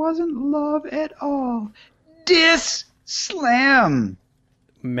her wasn't love at all. Slam!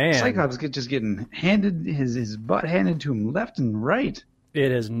 Man. Cyclops just getting handed his butt handed to him left and right.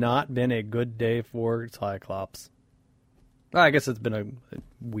 It has not been a good day for Cyclops. Well, I guess it's been a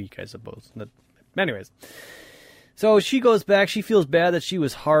week, I suppose. Anyways. So she goes back. She feels bad that she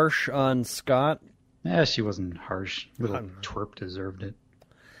was harsh on Scott. Yeah, she wasn't harsh. Little twerp deserved it.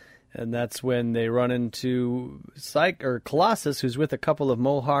 And that's when they run into Colossus, who's with a couple of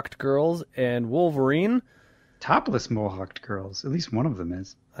mohawked girls, and Wolverine. Topless mohawked girls. At least one of them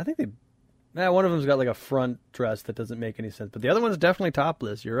is. I think one of them's got like a front dress that doesn't make any sense, but the other one's definitely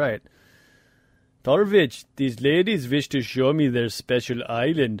topless. You're right. Torvich, these ladies wish to show me their special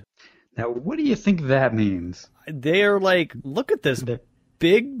island. Now, what do you think that means? They are like, look at this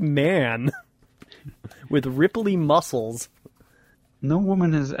big man with ripply muscles. No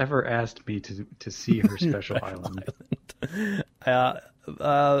woman has ever asked me to see her special island.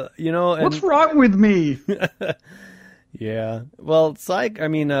 What's wrong with me? Yeah. Well,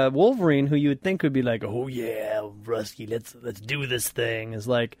 Wolverine, who you would think would be like, oh yeah, Rusty, let's do this thing, is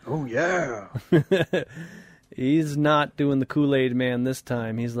like, oh yeah. He's not doing the Kool-Aid man this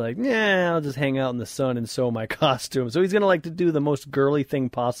time. He's like, yeah, I'll just hang out in the sun and sew my costume. So he's gonna to do the most girly thing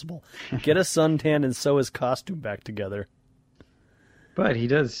possible, get a suntan and sew his costume back together. But he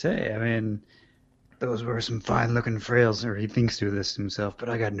does say, those were some fine-looking frails, or he thinks to this himself, but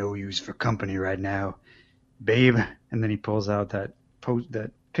I got no use for company right now. Babe. And then he pulls out that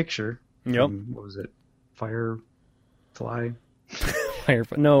picture. Yep. What was it? Firefly?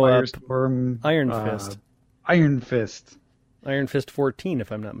 Firestorm. Iron Fist. Iron Fist. Iron Fist 14,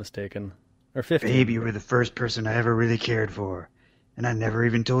 if I'm not mistaken. Or 15. Babe, you were the first person I ever really cared for. And I never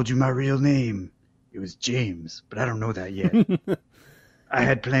even told you my real name. It was James, but I don't know that yet. I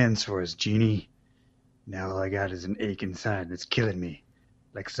had plans for us, Jeannie. Now all I got is an ache inside that's killing me.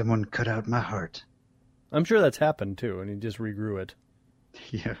 Like someone cut out my heart. I'm sure that's happened, too, and he just regrew it.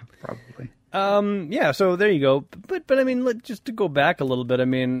 Yeah, probably. Yeah, so there you go. But just to go back a little bit,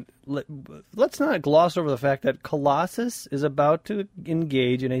 let's not gloss over the fact that Colossus is about to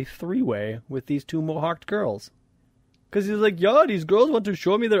engage in a three-way with these two mohawked girls. Because he's like, yeah, these girls want to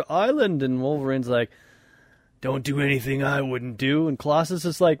show me their island, and Wolverine's like, don't do anything I wouldn't do. And Colossus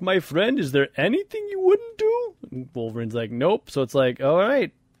is like, my friend, is there anything you wouldn't do? And Wolverine's like, nope. So it's like, all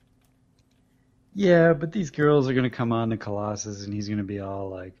right. Yeah, but these girls are going to come on to Colossus, and he's going to be all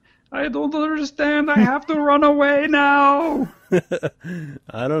like, I don't understand. I have to run away now.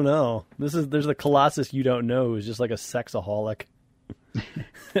 I don't know. There's a Colossus you don't know who's just like a sexaholic.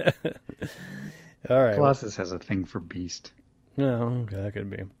 All right. Colossus has a thing for Beast. No, okay, that could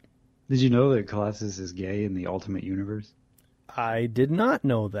be. Did you know that Colossus is gay in the Ultimate Universe? I did not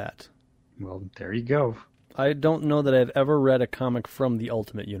know that. Well, there you go. I don't know that I've ever read a comic from the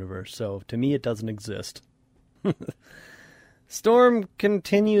Ultimate Universe, so to me it doesn't exist. Storm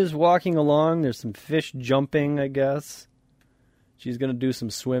continues walking along. There's some fish jumping, I guess. She's going to do some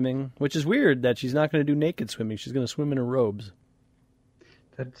swimming, which is weird that she's not going to do naked swimming. She's going to swim in her robes.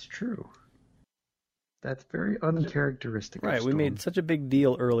 That's true. That's very uncharacteristic. Right, we made such a big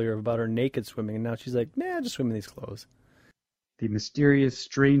deal earlier about her naked swimming, and now she's like, nah, just swim in these clothes. The mysterious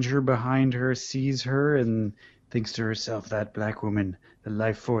stranger behind her sees her and thinks to herself, that black woman, the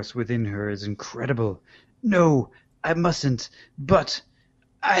life force within her is incredible. No, I mustn't, but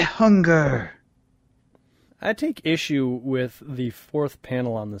I hunger. I take issue with the fourth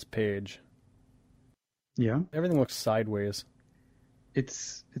panel on this page. Yeah? Everything looks sideways.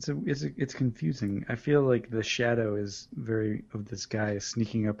 It's confusing. I feel like the shadow is of this guy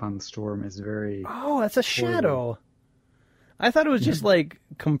sneaking up on Storm is very... Oh, that's a shadow. I thought it was just like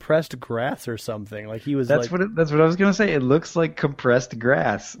compressed grass or something. Like he was. That's what I was gonna say. It looks like compressed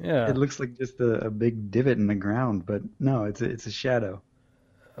grass. Yeah. It looks like just a big divot in the ground, but no, it's a shadow.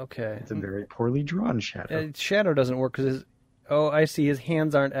 Okay. It's a very poorly drawn shadow. Shadow doesn't work because I see his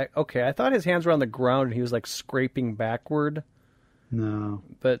hands aren't. Okay, I thought his hands were on the ground and he was like scraping backward. No.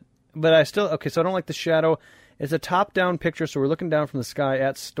 But I still okay. So I don't like the shadow. It's a top-down picture, so we're looking down from the sky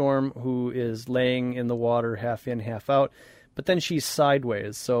at Storm, who is laying in the water, half in, half out. But then she's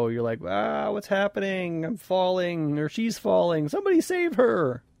sideways, so you're like, what's happening? I'm falling, or she's falling. Somebody save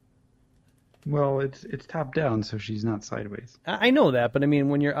her. Well, it's top down, so she's not sideways. I know that, but I mean,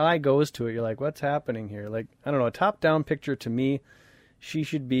 when your eye goes to it, you're like, what's happening here? Like, I don't know, a top-down picture to me, she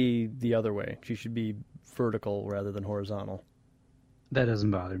should be the other way. She should be vertical rather than horizontal. That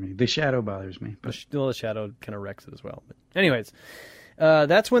doesn't bother me. The shadow bothers me. But The shadow kind of wrecks it as well. But anyways,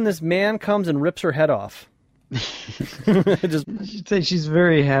 that's when this man comes and rips her head off. Just I should say she's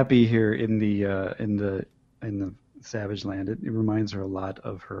very happy here in the Savage Land. It reminds her a lot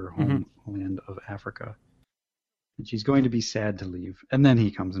of her homeland of Africa. And she's going to be sad to leave. And then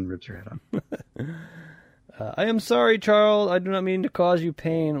he comes and rips her head off. I am sorry, Charles. I do not mean to cause you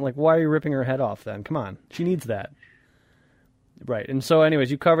pain. Like, why are you ripping her head off then? Come on. She needs that. Right. And so anyways,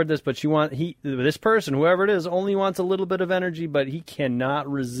 you covered this, but this person, whoever it is, only wants a little bit of energy, but he cannot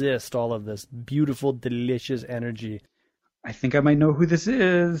resist all of this beautiful, delicious energy. I think I might know who this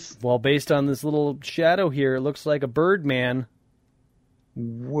is. Well, based on this little shadow here, it looks like a bird man.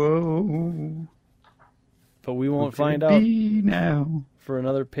 Whoa. But we won't find out now for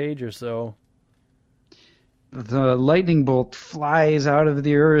another page or so. The lightning bolt flies out of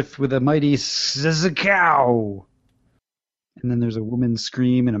the earth with a mighty zzzz-cow. And then there's a woman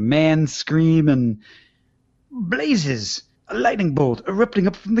scream and a man scream and blazes. A lightning bolt erupting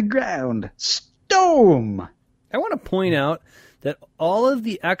up from the ground. Storm! I want to point out that all of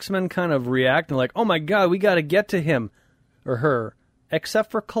the X-Men kind of react and like, oh my god, we got to get to him or her,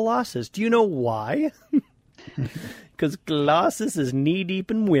 except for Colossus. Do you know why? Because Colossus is knee-deep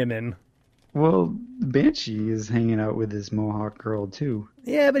in women. Well, Banshee is hanging out with this Mohawk girl, too.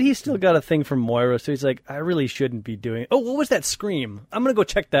 Yeah, but he's still got a thing for Moira, so he's like, I really shouldn't be doing... Oh, what was that scream? I'm going to go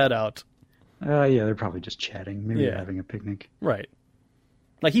check that out. Yeah, they're probably just chatting. Maybe they're having a picnic. Right.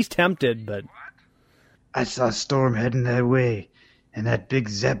 Like, he's tempted, but... I saw Storm heading that way, and that big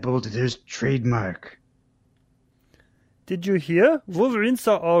Zap Bolt is his trademark. Did you hear? Wolverine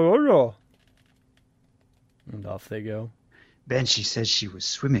saw Aurora. And off they go. Banshee says she was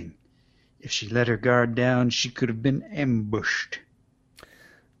swimming. If she let her guard down, she could have been ambushed.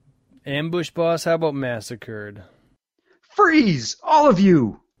 Ambush, boss? How about massacred? Freeze! All of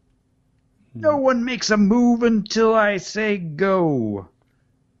you! No one makes a move until I say go.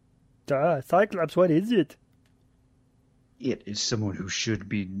 Cyclops, what is it? It is someone who should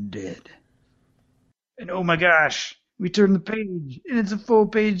be dead. And oh my gosh, we turn the page, and it's a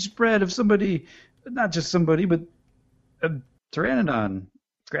full-page spread of somebody, not just somebody, but a Pteranodon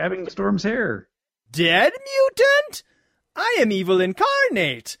grabbing Storm's hair. Dead mutant? I am evil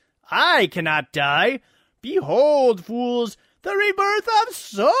incarnate. I cannot die. Behold, fools, the rebirth of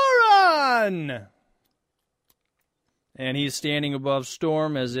Sauron! And he's standing above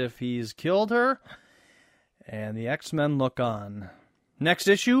Storm as if he's killed her. And the X-Men look on. Next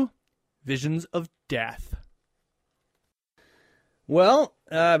issue, Visions of Death. Well,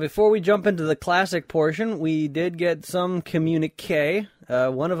 before we jump into the classic portion, we did get some communique.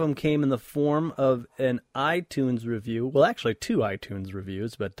 One of them came in the form of an iTunes review. Well, actually, 2 iTunes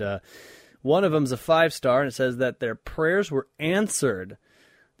reviews, but one of them's a 5-star, and it says that their prayers were answered.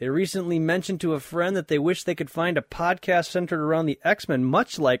 They recently mentioned to a friend that they wish they could find a podcast centered around the X-Men,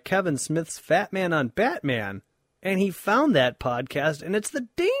 much like Kevin Smith's Fat Man on Batman. And he found that podcast, and it's the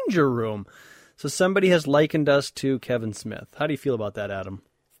Danger Room. So somebody has likened us to Kevin Smith. How do you feel about that, Adam?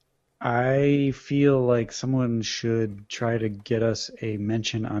 I feel like someone should try to get us a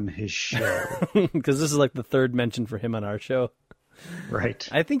mention on his show. Because this is like the 3rd mention for him on our show. Right.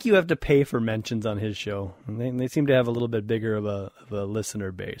 I think you have to pay for mentions on his show. They seem to have a little bit bigger of a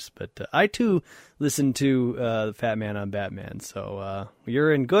listener base. But I, too, listen to the Fat Man on Batman. So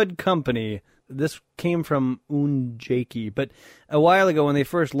you're in good company. This came from Unjaki. But a while ago, when they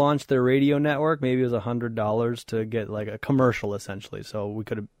first launched their radio network, maybe it was $100 to get like a commercial, essentially. So we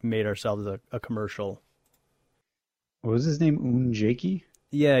could have made ourselves a commercial. What was his name? Unjaki?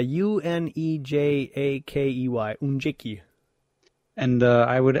 Yeah, Unejakey. Unjaki. And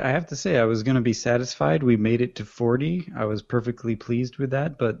I have to say, I was going to be satisfied. We made it to 40. I was perfectly pleased with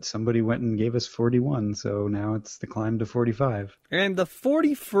that, but somebody went and gave us 41, so now it's the climb to 45. And the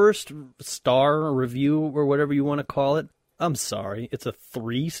 41st star review, or whatever you want to call it, I'm sorry, it's a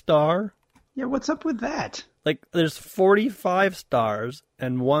 3-star? Yeah, what's up with that? Like, there's 45 stars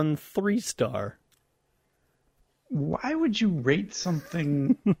and 1 3-star. Why would you rate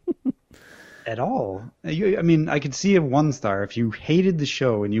something... at all? I mean, I could see a 1-star. If you hated the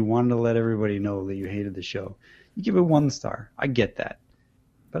show and you wanted to let everybody know that you hated the show, you give it 1 star. I get that.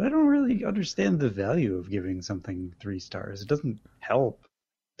 But I don't really understand the value of giving something 3 stars. It doesn't help.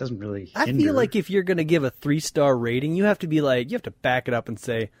 It doesn't really hinder. I feel like if you're going to give a 3-star rating, you have to back it up and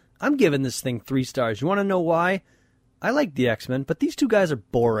say, I'm giving this thing 3 stars. You want to know why? I like the X-Men, but these 2 guys are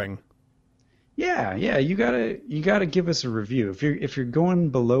boring. Yeah, you gotta give us a review. If you're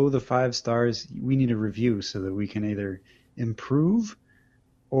going below the 5 stars, we need a review so that we can either improve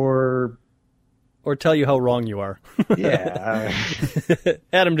or Or tell you how wrong you are. Yeah.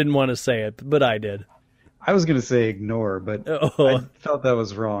 Adam didn't want to say it, but I did. I was going to say ignore, but I felt that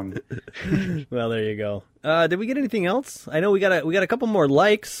was wrong. Well, there you go. Did we get anything else? I know we got a couple more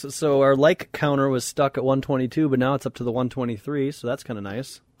likes, so our like counter was stuck at 122, but now it's up to the 123, so that's kind of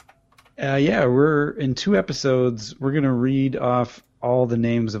nice. Yeah, we're in 2 episodes. We're going to read off all the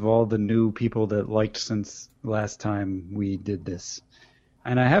names of all the new people that liked since last time we did this.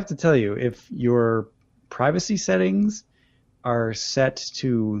 And I have to tell you, if your privacy settings are set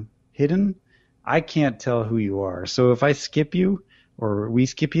to hidden, I can't tell who you are. So if I skip you, or we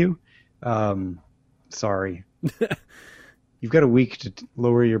skip you, sorry. You've got a week to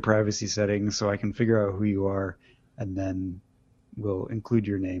lower your privacy settings so I can figure out who you are, and then we'll include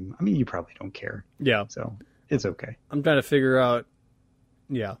your name. I mean, you probably don't care. Yeah. So it's okay. I'm trying to figure out...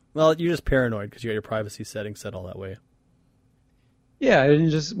 Yeah. Well, you're just paranoid because you got your privacy settings set all that way. Yeah, and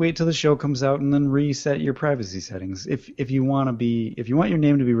just wait till the show comes out and then reset your privacy settings if you want your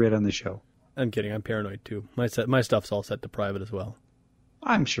name to be read on the show. I'm kidding. I'm paranoid too. My stuff's all set to private as well.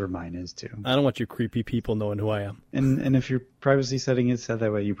 I'm sure mine is too. I don't want you creepy people knowing who I am. And if your privacy setting is set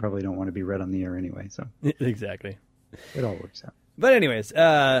that way, you probably don't want to be read on the air anyway. So Exactly. it all works out. But anyways,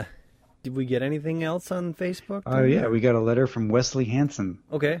 did we get anything else on Facebook? Oh yeah, we got a letter from Wesley Hansen.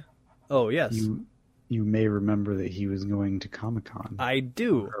 Okay. Oh yes. You may remember that he was going to Comic-Con. I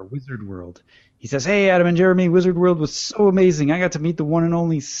do. Or Wizard World. He says, "Hey, Adam and Jeremy, Wizard World was so amazing. I got to meet the one and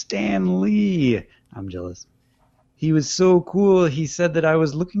only Stan Lee." I'm jealous. He was so cool. He said that I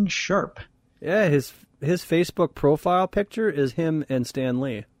was looking sharp. Yeah, his Facebook profile picture is him and Stan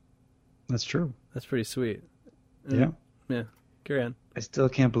Lee. That's true. That's pretty sweet. Yeah. Yeah. Carry on. I still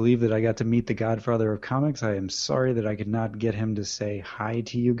can't believe that I got to meet the godfather of comics. I am sorry that I could not get him to say hi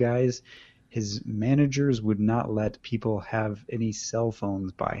to you guys. His managers would not let people have any cell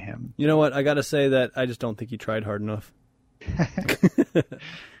phones by him. You know what? I got to say that I just don't think he tried hard enough.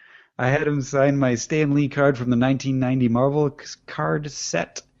 I had him sign my Stan Lee card from the 1990 Marvel card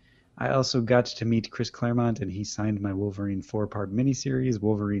set. I also got to meet Chris Claremont, and he signed my Wolverine 4-part miniseries,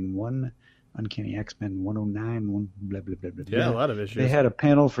 Wolverine 1, Uncanny X-Men 109, blah, blah, blah, blah, blah. Yeah, a lot of issues. They had a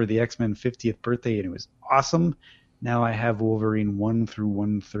panel for the X-Men 50th birthday, and it was awesome. Now I have Wolverine 1 through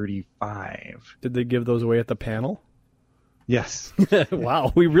 135. Did they give those away at the panel? Yes.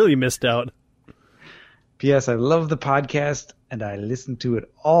 Wow, we really missed out. P.S. I love the podcast, and I listen to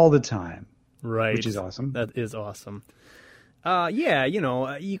it all the time. Right. Which is awesome. That is awesome. Yeah,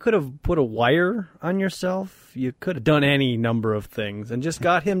 you could have put a wire on yourself. You could have done any number of things and just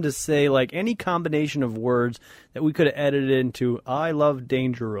got him to say, like, any combination of words that we could have edited into, "I love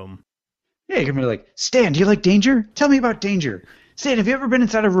Danger Room." Yeah, you can be like, "Stan, do you like danger? Tell me about danger. Stan, have you ever been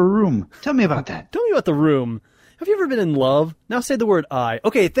inside of a room? Tell me about that." Tell me about the room. Have you ever been in love? Now say the word "I."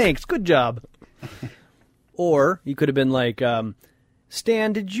 Okay, thanks. Good job. Or you could have been like,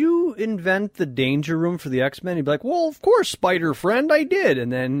 "Stan, did you invent the Danger Room for the X-Men?" He'd be like, "Well, of course, Spider Friend, I did."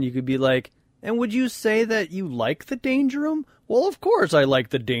 And then you could be like, "And would you say that you like the Danger Room?" "Well, of course I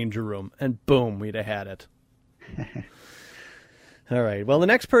like the Danger Room." And boom, we'd have had it. All right. Well, the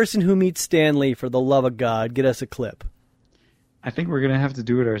next person who meets Stan Lee, for the love of God, get us a clip. I think we're going to have to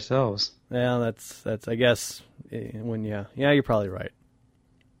do it ourselves. Well, that's I guess, yeah, you're probably right.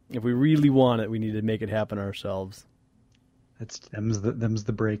 If we really want it, we need to make it happen ourselves. Them's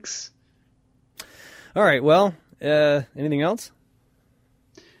the breaks. All right. Well, anything else?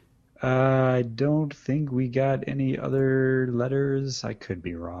 I don't think we got any other letters. I could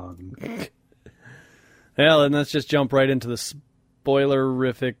be wrong. Well, then let's just jump right into the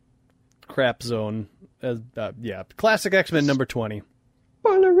spoilerific crap zone. Yeah, classic X-Men number 20.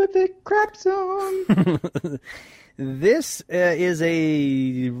 Spoilerific crap zone. This is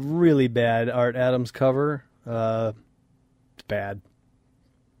a really bad Art Adams cover. It's bad.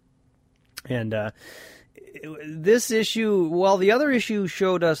 And this issue, while the other issue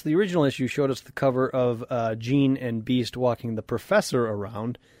showed us, the original issue showed us the cover of Jean and Beast walking the Professor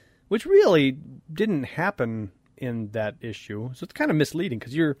around, which really didn't happen in that issue. So it's kind of misleading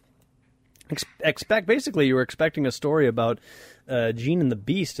because you're you were expecting a story about Jean and the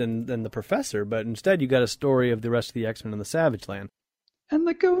Beast and the Professor, but instead you got a story of the rest of the X-Men in the Savage Land. And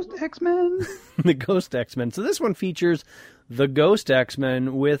the Ghost X-Men. The Ghost X-Men. So this one features the Ghost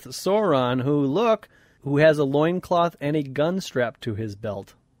X-Men with Sauron, who has a loincloth and a gun strapped to his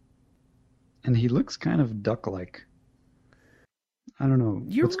belt. And he looks kind of duck-like. I don't know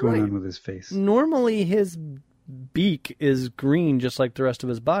what's going on with his face. Normally his beak is green just like the rest of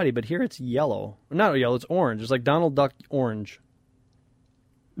his body, but here it's yellow. Not yellow, it's orange. It's like Donald Duck orange.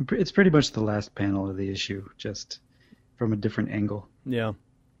 It's pretty much the last panel of the issue, just from a different angle. Yeah.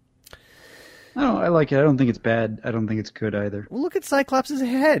 I like it. I don't think it's bad. I don't think it's good either. Well, look at Cyclops'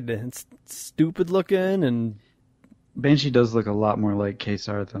 head. It's stupid looking, and Banshee does look a lot more like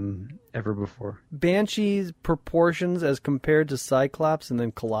Kesar than ever before. Banshee's proportions as compared to Cyclops and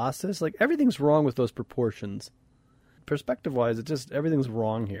then Colossus, like everything's wrong with those proportions. Perspective-wise, everything's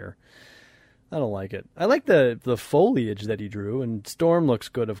wrong here. I don't like it. I like the foliage that he drew, and Storm looks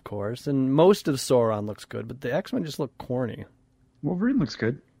good, of course, and most of Sauron looks good, but the X-Men just look corny. Wolverine looks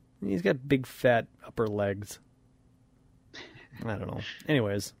good. He's got big, fat upper legs. I don't know.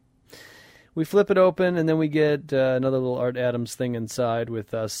 Anyways, we flip it open, and then we get another little Art Adams thing inside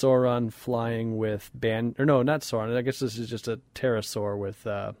with Sauron flying with not Sauron. I guess this is just a pterosaur with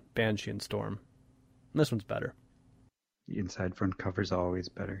Banshee and Storm. And this one's better. The inside front cover's always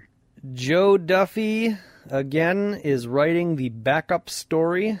better. Joe Duffy, again, is writing the backup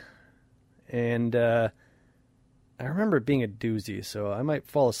story, and I remember it being a doozy, so I might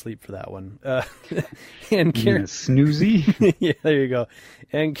fall asleep for that one. And Kieran snoozy? Yeah, there you go.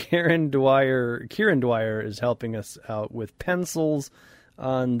 And Kieran Dwyer is helping us out with pencils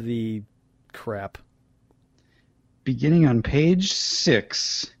on the crap. Beginning on page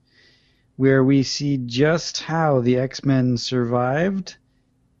 6, where we see just how the X-Men survived,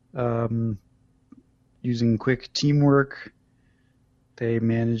 using quick teamwork. They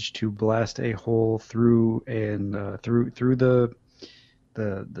managed to blast a hole through the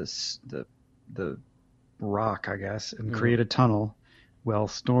rock, I guess, and create a tunnel, while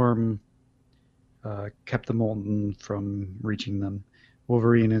Storm kept the Molten from reaching them.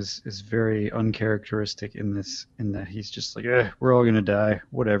 Wolverine is very uncharacteristic in that he's just like, we're all gonna die,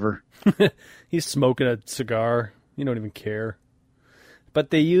 whatever. He's smoking a cigar. You don't even care. But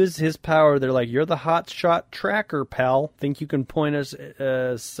they use his power. They're like, you're the hot shot tracker, pal. Think you can point us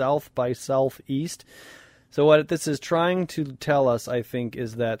south by southeast? So what this is trying to tell us, I think,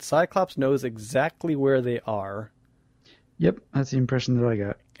 is that Cyclops knows exactly where they are. Yep, that's the impression that I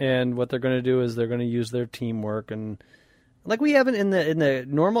got. And what they're going to do is they're going to use their teamwork. And like we haven't in the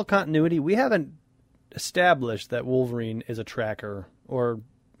normal continuity, we haven't established that Wolverine is a tracker or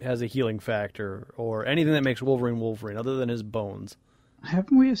has a healing factor or anything that makes Wolverine other than his bones.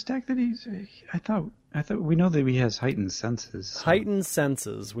 Haven't we established that he's? I thought we know that he has heightened senses. So. Heightened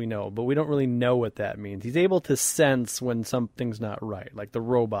senses, we know, but we don't really know what that means. He's able to sense when something's not right, like the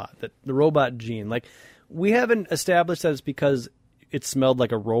robot gene. Like we haven't established that it's because it smelled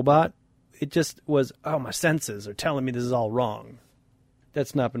like a robot. It just was, my senses are telling me this is all wrong.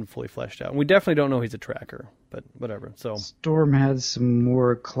 That's not been fully fleshed out. And we definitely don't know he's a tracker, but whatever. So Storm has some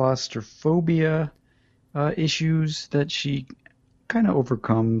more claustrophobia issues that she kind of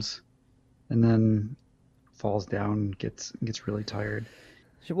overcomes, and then falls down, gets really tired.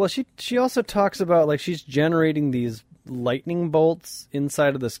 Well, she also talks about like she's generating these lightning bolts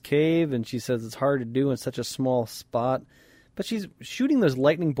inside of this cave, and she says it's hard to do in such a small spot. But she's shooting those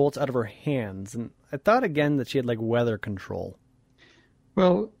lightning bolts out of her hands, and I thought again that she had like weather control.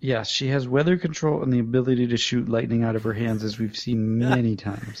 Well, yes, she has weather control and the ability to shoot lightning out of her hands, as we've seen many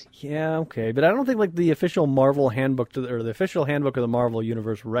times. Yeah, okay, but I don't think like the official Marvel handbook or the official handbook of the Marvel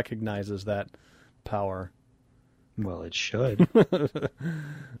universe recognizes that power. Well, it should.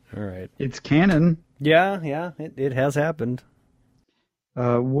 All right, it's canon. Yeah, it has happened.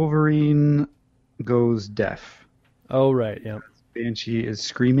 Wolverine goes deaf. Oh right, yeah. Banshee is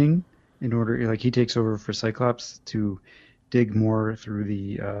screaming in order, like he takes over for Cyclops to dig more through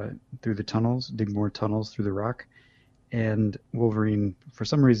the tunnels, dig more tunnels through the rock, and Wolverine, for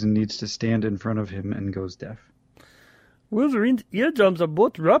some reason, needs to stand in front of him and goes deaf. Wolverine's eardrums are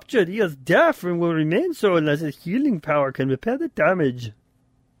both ruptured. He is deaf and will remain so unless his healing power can repair the damage.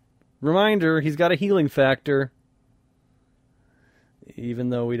 Reminder, he's got a healing factor, even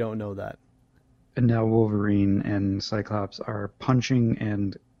though we don't know that. And now Wolverine and Cyclops are punching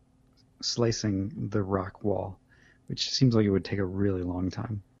and slicing the rock wall, which seems like it would take a really long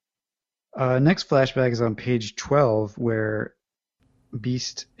time. Next flashback is on page 12, where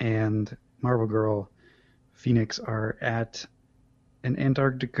Beast and Marvel Girl Phoenix are at an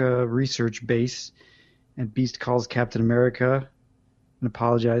Antarctica research base, and Beast calls Captain America and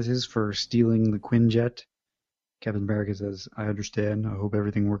apologizes for stealing the Quinjet. Captain America says, I understand. I hope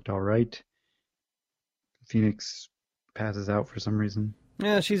everything worked all right. Phoenix passes out for some reason.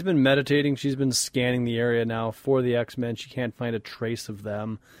 Yeah, she's been meditating. She's been scanning the area now for the X-Men. She can't find a trace of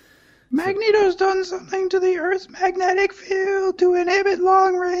them. Magneto's done something to the Earth's magnetic field to inhibit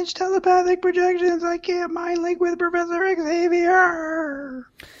long-range telepathic projections. I can't mind link with Professor Xavier.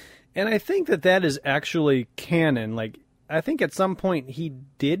 And I think that is actually canon. Like, I think at some point he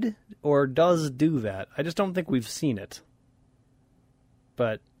did or does do that. I just don't think we've seen it.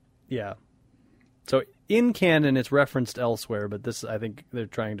 But, yeah. So in canon, it's referenced elsewhere, but this, I think they're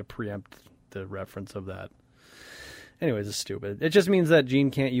trying to preempt the reference of that. Anyways, it's stupid. It just means that Jean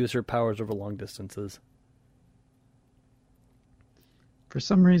can't use her powers over long distances. For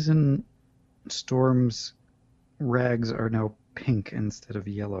some reason, Storm's rags are now pink instead of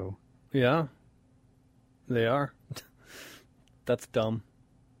yellow. Yeah, they are. That's dumb.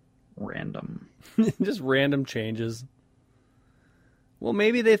 Random. Just random changes. Well,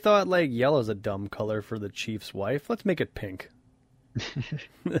 maybe they thought, like, yellow's a dumb color for the chief's wife. Let's make it pink.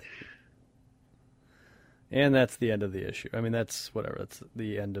 And that's the end of the issue. I mean, that's whatever. That's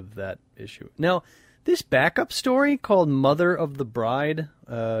the end of that issue. Now, this backup story called Mother of the Bride,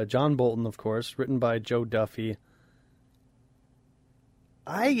 John Bolton, of course, written by Joe Duffy.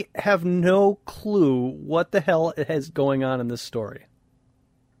 I have no clue what the hell is going on in this story.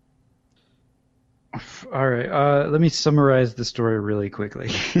 All right, let me summarize the story really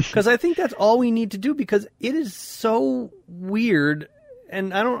quickly. Because I think that's all we need to do, because it is so weird,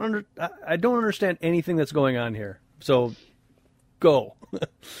 and I don't understand anything that's going on here. So, go.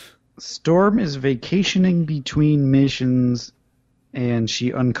 Storm is vacationing between missions, and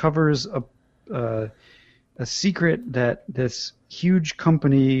she uncovers a secret that this huge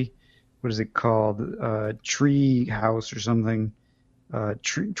company, what is it called, Tree House or something,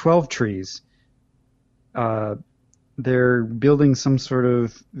 12 Trees. They're building some sort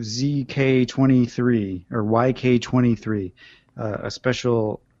of ZK-23 or YK-23, a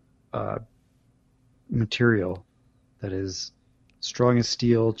special material that is strong as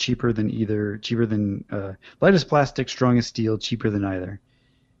steel, light as plastic, strong as steel, cheaper than either.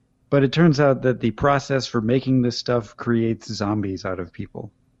 But it turns out that the process for making this stuff creates zombies out of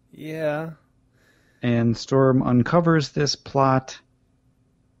people. Yeah. And Storm uncovers this plot.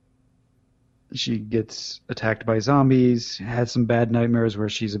 She gets attacked by zombies, had some bad nightmares where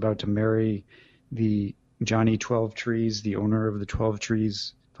she's about to marry the Johnny 12 Trees, the owner of the 12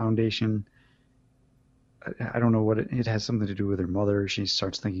 Trees Foundation. I don't know what it has something to do with her mother. She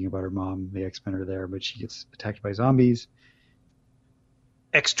starts thinking about her mom. The X-Men are there, but she gets attacked by zombies.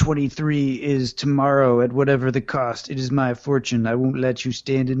 X-23 is tomorrow at whatever the cost. It is my fortune. I won't let you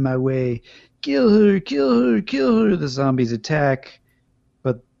stand in my way. Kill her, kill her, kill her. The zombies attack.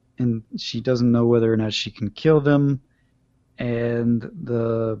 And she doesn't know whether or not she can kill them. And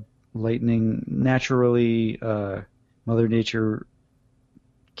the lightning, naturally, Mother Nature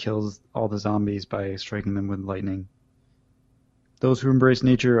kills all the zombies by striking them with lightning. Those who embrace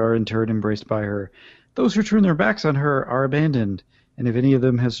nature are in turn embraced by her. Those who turn their backs on her are abandoned. And if any of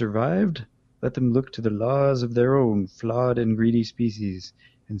them has survived, let them look to the laws of their own flawed and greedy species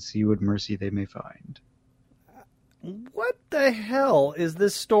and see what mercy they may find. What the hell is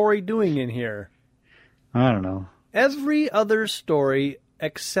this story doing in here? I don't know. Every other story,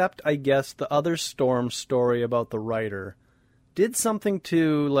 except, I guess, the other Storm story about the writer, did something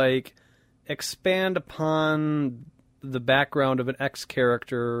to, like, expand upon the background of an X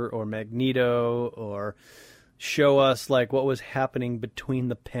character or Magneto, or show us, like, what was happening between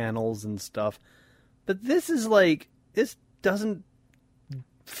the panels and stuff. But this is, like, this doesn't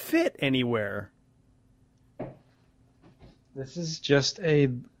fit anywhere. This is just a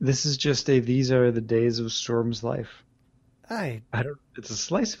these are the days of Storm's life. It's a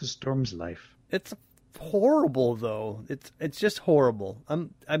slice of Storm's life. It's horrible, though. It's just horrible.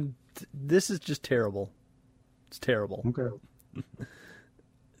 This is just terrible. It's terrible. Okay.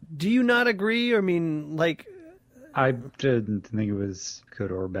 Do you not agree? I mean, like, I didn't think it was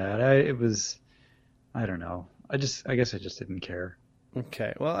good or bad. I don't know. I guess I just didn't care.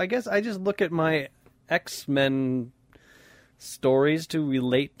 Okay. Well, I guess I just look at my X-Men stories to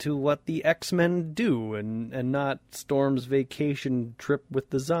relate to what the X-Men do, and not Storm's vacation trip with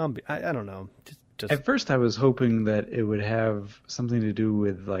the zombie. I don't know. Just... At first I was hoping that it would have something to do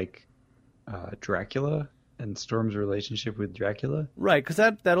with, like, Dracula and Storm's relationship with Dracula. Right, because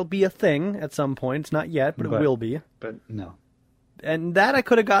that'll be a thing at some point. It's not yet, but it will be. But no. And that I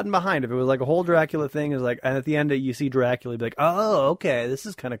could have gotten behind if it was like a whole Dracula thing. Is like, and at the end you see Dracula, you'd be like, oh, okay, this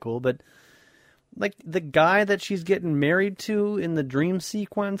is kind of cool. But like the guy that she's getting married to in the dream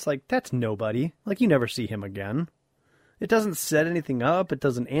sequence, like that's nobody. Like you never see him again. It doesn't set anything up. It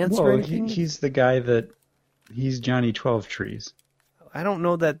doesn't answer anything. He's the guy he's Johnny 12 Trees. I don't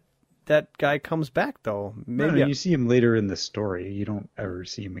know that guy comes back though. Maybe you see him later in the story. You don't ever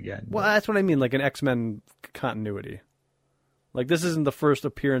see him again. Well, that's what I mean, like an X-Men continuity. Like this isn't the first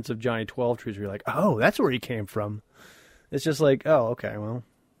appearance of Johnny 12 Trees where you're like, oh, that's where he came from. It's just like, oh, okay, well,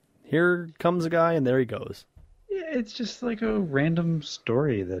 here comes a guy and there he goes. Yeah, it's just like a random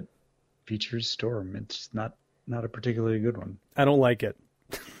story that features Storm. It's not a particularly good one. I don't like it.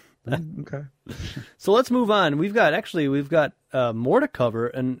 Okay. So let's move on. We've got more to cover.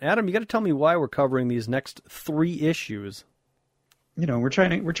 And Adam, you got to tell me why we're covering these next 3 issues. You know, we're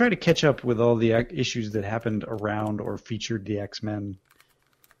trying to catch up with all the issues that happened around or featured the X-Men.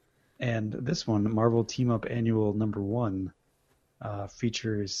 And this one, Marvel Team Up Annual #1,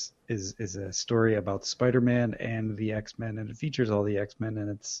 features is a story about Spider-Man and the X-Men, and it features all the X-Men,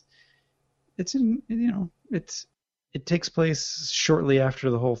 and it takes place shortly after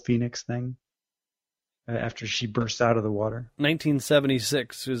the whole Phoenix thing, after she bursts out of the water.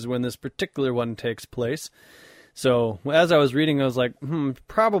 1976 is when this particular one takes place. So as I was reading, I was like,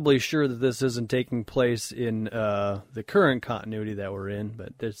 probably sure that this isn't taking place in the current continuity that we're in,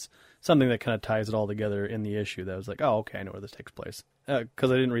 but there's something that kind of ties it all together in the issue that was like, oh, okay, I know where this takes place.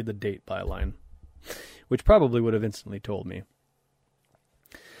 Because I didn't read the date byline, which probably would have instantly told me.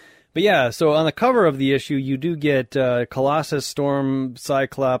 But yeah, so on the cover of the issue, you do get Colossus, Storm,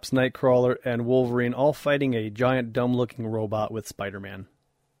 Cyclops, Nightcrawler, and Wolverine all fighting a giant, dumb-looking robot with Spider-Man.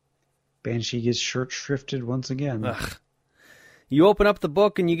 Banshee gets short shrifted once again. Ugh. You open up the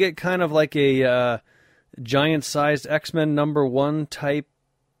book and you get kind of like a giant-sized X-Men #1 type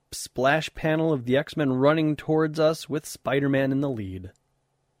splash panel of the X-Men running towards us with Spider-Man in the lead.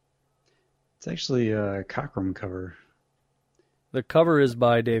 It's actually a Cockrum cover. The cover is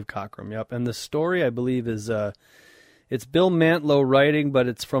by Dave Cockrum, yep. And the story, I believe, is it's Bill Mantlo writing, but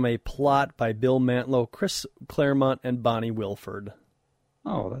it's from a plot by Bill Mantlo, Chris Claremont, and Bonnie Wilford.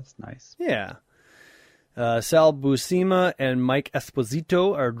 Oh, that's nice. Yeah. Sal Buscema and Mike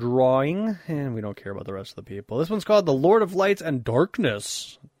Esposito are drawing, and we don't care about the rest of the people. This one's called The Lord of Lights and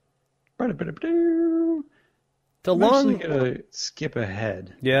Darkness. I'm actually going to skip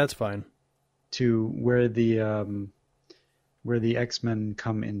ahead. Yeah, that's fine. To where the X-Men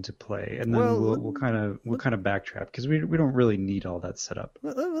come into play, and then we'll kind of backtrack because we don't really need all that setup.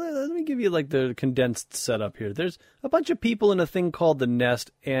 Let me give you like the condensed setup here. There's a bunch of people in a thing called the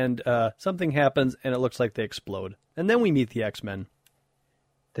Nest, and something happens, and it looks like they explode, and then we meet the X-Men.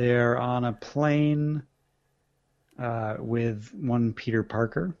 They're on a plane with one Peter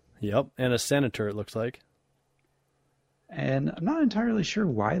Parker. Yep, and a senator. It looks like. And I'm not entirely sure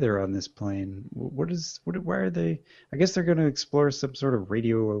why they're on this plane. Why are they? I guess they're going to explore some sort of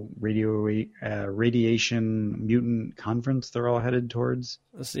radiation mutant conference they're all headed towards.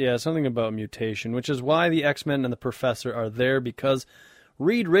 Yeah, something about mutation, which is why the X-Men and the Professor are there, because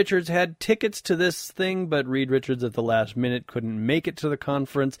Reed Richards had tickets to this thing, but Reed Richards at the last minute couldn't make it to the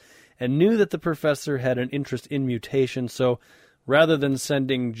conference and knew that the Professor had an interest in mutation, so rather than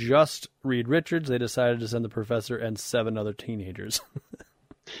sending just Reed Richards, they decided to send the Professor and 7 other teenagers.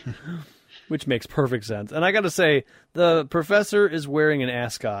 Which makes perfect sense. And I got to say, the Professor is wearing an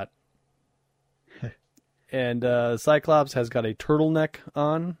ascot. And Cyclops has got a turtleneck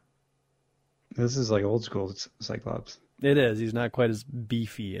on. This is like old school Cyclops. It is. He's not quite as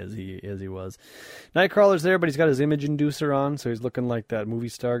beefy as he was. Nightcrawler's there, but he's got his image inducer on, so he's looking like that movie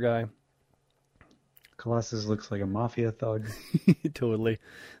star guy. Colossus looks like a mafia thug. Totally.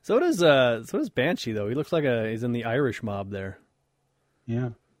 So does Banshee, though. He looks like he's in the Irish mob there. Yeah.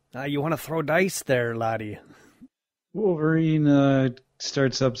 You want to throw dice there, laddie. Wolverine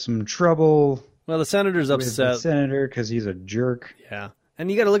starts up some trouble. Well, the Senator's upset. With the Senator because he's a jerk. Yeah.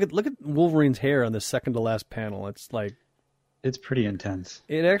 And you got to look at Wolverine's hair on the second to last panel. It's like, it's pretty intense.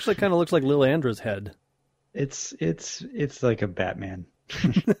 It actually kind of looks like Lil Andra's head. It's like a Batman.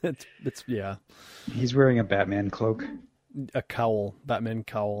 it's yeah. He's wearing a Batman cloak. A cowl. Batman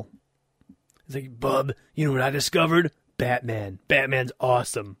cowl. He's like, Bub, you know what I discovered? Batman. Batman's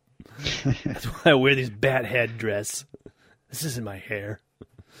awesome. That's why I wear these bat head dress. This isn't my hair.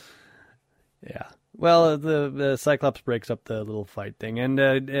 Yeah. Well, the Cyclops breaks up the little fight thing,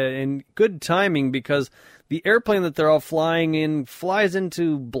 and good timing because the airplane that they're all flying in flies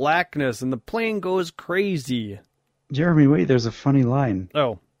into blackness, and the plane goes crazy. Jeremy, wait, there's a funny line.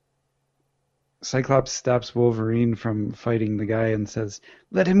 Oh. Cyclops stops Wolverine from fighting the guy and says,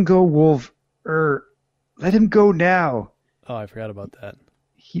 "Let him go, let him go now." Oh, I forgot about that.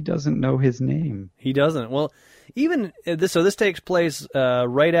 He doesn't know his name. He doesn't. Well, even this, so this takes place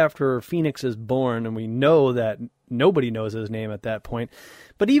right after Phoenix is born, and we know that nobody knows his name at that point.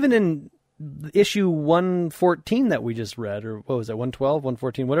 But even in issue 114 that we just read, or what was it, 112,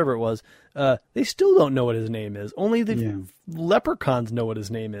 114, whatever it was, they still don't know what his name is. Only the leprechauns know what his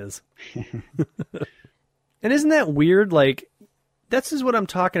name is. And isn't that weird? Like, this is what I'm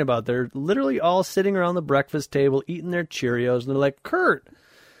talking about. They're literally all sitting around the breakfast table eating their Cheerios, and they're like, Kurt,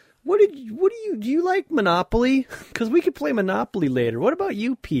 do you like Monopoly? Because we could play Monopoly later. What about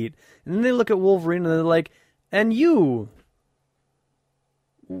you, Pete? And then they look at Wolverine and they're like, and you?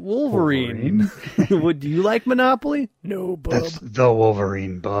 Wolverine. Do you like Monopoly? No, bub. That's the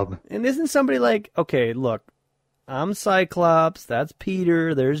Wolverine, bub. And isn't somebody like, okay, look, I'm Cyclops, that's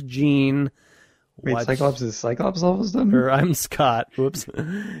Peter, there's Jean. Wait, Cyclops is Cyclops all of a sudden? Or I'm Scott. Whoops.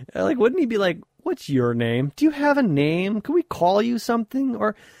 Like, wouldn't he be like, what's your name? Do you have a name? Can we call you something?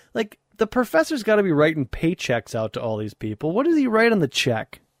 Or, like, the professor's got to be writing paychecks out to all these people. What does he write on the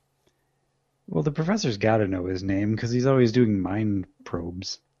check? Well, the professor's got to know his name because he's always doing mind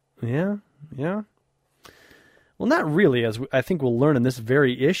probes. Yeah. Well, not really, as I think we'll learn in this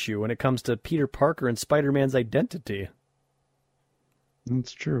very issue when it comes to Peter Parker and Spider-Man's identity.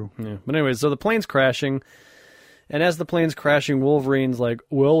 That's true. Yeah. But anyway, so the plane's crashing, and as the plane's crashing, Wolverine's like,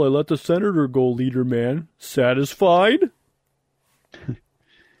 well, I let the senator go, leader man. Satisfied?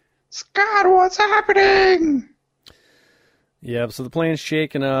 Scott, what's happening? Yeah, so the plane's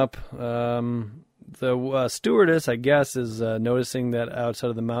shaken up. The stewardess, I guess, is noticing that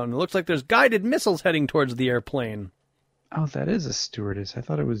outside of the mountain, it looks like there's guided missiles heading towards the airplane. Oh, that is a stewardess. I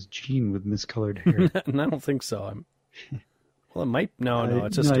thought it was Jean with miscolored hair. And I don't think so. Well, it might. No,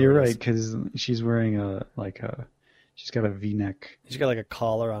 it's a stewardess. No, you're right, because she's wearing she's got a V-neck. She's got like a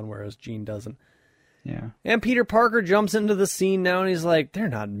collar on, whereas Jean doesn't. Yeah. And Peter Parker jumps into the scene now, and he's like, they're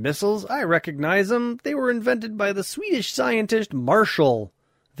not missiles. I recognize them. They were invented by the Swedish scientist Marshall.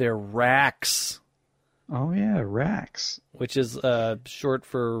 They're racks. Oh, yeah, racks. Which is short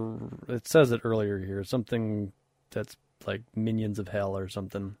for, it says it earlier here, something that's like Minions of Hell or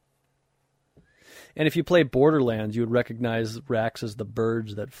something. And if you play Borderlands, you would recognize racks as the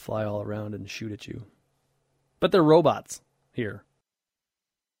birds that fly all around and shoot at you. But they're robots here.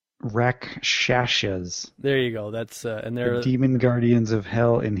 Rakshasas. There you go. That's and they're the demon guardians of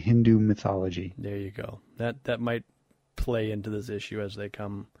hell in Hindu mythology. There you go. That might play into this issue as they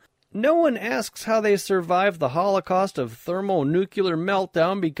come. No one asks how they survived the Holocaust of thermonuclear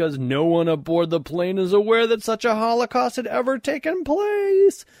meltdown because no one aboard the plane is aware that such a Holocaust had ever taken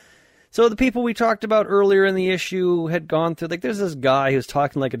place. So the people we talked about earlier in the issue had gone through, like, there's this guy who's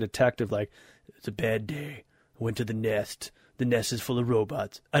talking like a detective, like, it's a bad day. I went to the nest. The nest is full of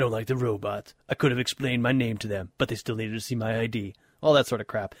robots. I don't like the robots. I could have explained my name to them, but they still needed to see my ID. All that sort of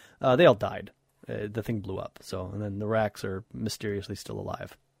crap. They all died. The thing blew up. And then the racks are mysteriously still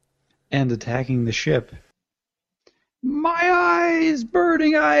alive. And attacking the ship. My eyes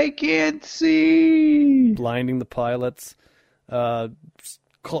burning, I can't see. Blinding the pilots. The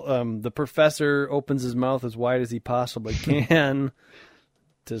professor opens his mouth as wide as he possibly can.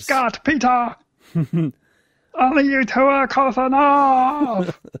 Scott, Peter! Only you two are close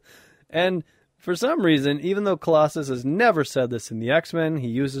enough! And for some reason, even though Colossus has never said this in the X-Men, he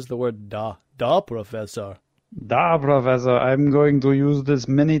uses the word da, Professor. Da, Professor. I'm going to use this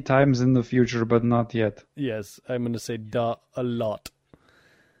many times in the future, but not yet. Yes, I'm going to say da a lot.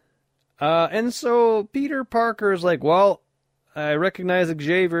 And so Peter Parker is like, well, I recognize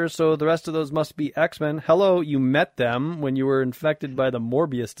Xavier, so the rest of those must be X-Men. Hello, you met them when you were infected by the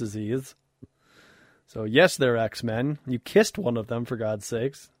Morbius disease. So yes, they're X-Men. You kissed one of them, for God's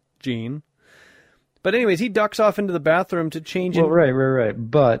sakes, Jean. But anyways, he ducks off into the bathroom to change. Well, right.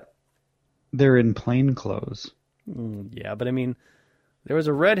 But they're in plain clothes. Yeah, but I mean, there was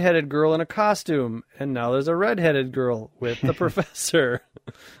a redheaded girl in a costume, and now there's a redheaded girl with the professor.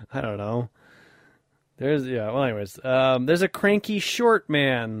 I don't know. There's a cranky short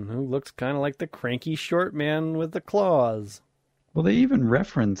man who looks kind of like the cranky short man with the claws. Well, they even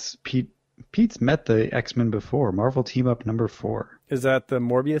reference Pete. Pete's met the X-Men before. Marvel Team Up number 4. Is that the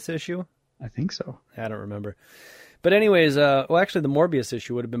Morbius issue? I think so. I don't remember. But anyways, actually the Morbius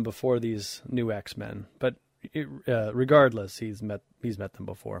issue would have been before these new X-Men. But regardless, he's met them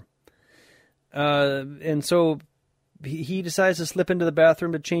before. And so he decides to slip into the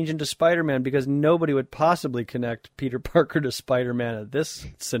bathroom to change into Spider-Man because nobody would possibly connect Peter Parker to Spider-Man at this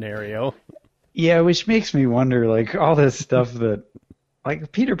scenario. Yeah, which makes me wonder, like, all this stuff that,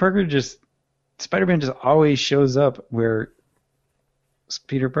 like, Spider-Man just always shows up where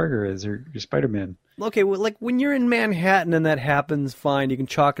Peter Parker is, or Spider-Man. Okay, well, like, when you're in Manhattan and that happens, fine, you can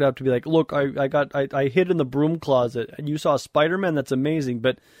chalk it up to be like, look, I hid in the broom closet, and you saw Spider-Man, that's amazing,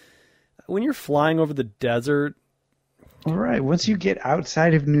 but when you're flying over the desert... All right, once you get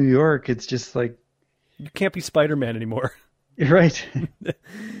outside of New York, it's just like... You can't be Spider-Man anymore. You're right.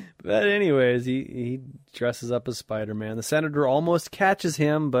 But anyways, he dresses up as Spider-Man. The senator almost catches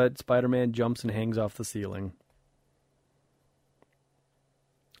him, but Spider-Man jumps and hangs off the ceiling.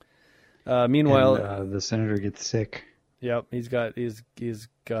 Meanwhile, the senator gets sick. Yep, he's got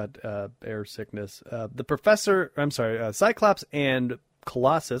air sickness. The professor, Cyclops and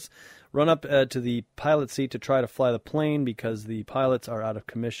Colossus run up to the pilot seat to try to fly the plane because the pilots are out of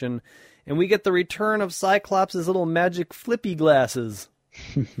commission. And we get the return of Cyclops' little magic flippy glasses.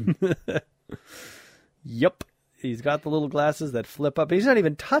 Yup. He's got the little glasses that flip up. He's not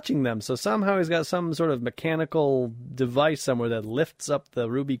even touching them, so somehow he's got some sort of mechanical device somewhere that lifts up the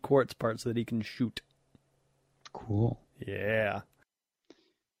ruby quartz part so that he can shoot. Cool. Yeah.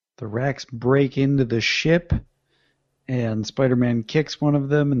 The Racks break into the ship, and Spider-Man kicks one of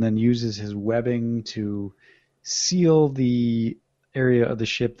them and then uses his webbing to seal the area of the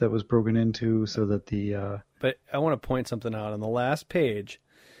ship that was broken into so that the... But I want to point something out. On the last page,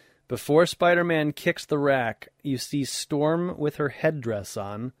 before Spider-Man kicks the Rack, you see Storm with her headdress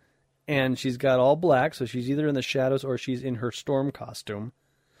on, and she's got all black, so she's either in the shadows or she's in her Storm costume.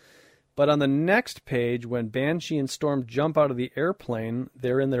 But on the next page, when Banshee and Storm jump out of the airplane,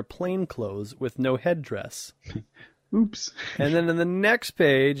 they're in their plain clothes with no headdress. Oops. And then in the next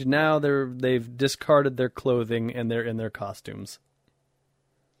page, now they've discarded their clothing and they're in their costumes.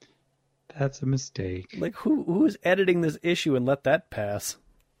 That's a mistake. Like, who is editing this issue and let that pass?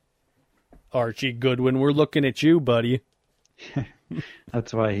 Archie Goodwin, we're looking at you, buddy.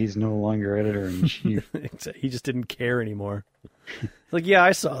 That's why he's no longer editor-in-chief. He just didn't care anymore. Like, yeah,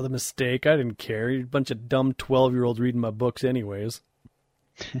 I saw the mistake. I didn't care. You're a bunch of dumb 12-year-olds reading my books anyways.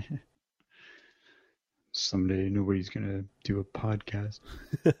 Someday nobody's going to do a podcast.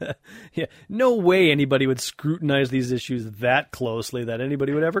 Yeah, no way anybody would scrutinize these issues that closely that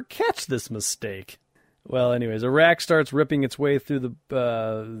anybody would ever catch this mistake. Well, anyways, a Rack starts ripping its way through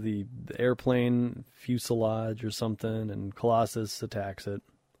the airplane fuselage or something, and Colossus attacks it.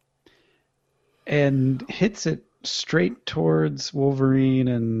 And hits it straight towards Wolverine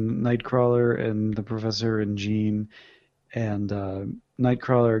and Nightcrawler and the Professor and Jean. And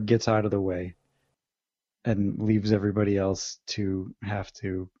Nightcrawler gets out of the way and leaves everybody else to have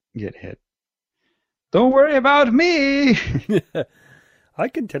to get hit. Don't worry about me! I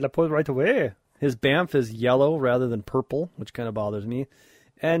can teleport right away. His Bamf is yellow rather than purple, which kind of bothers me.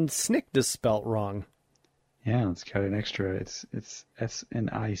 And Snicked is spelt wrong. Yeah, it's got an extra. It's S-N-I-C-K-T.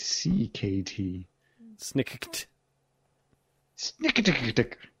 Snicked.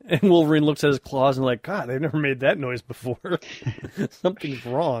 Snicketick. And Wolverine looks at his claws and like, God, they've never made that noise before. Something's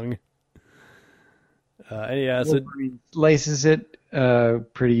wrong. And yeah, so Wolverine slices it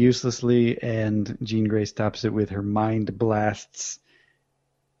pretty uselessly, and Jean Grey stops it with her mind blasts.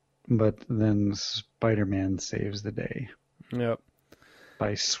 But then Spider-Man saves the day. Yep.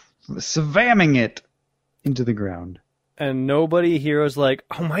 By slamming it into the ground. And nobody here is like,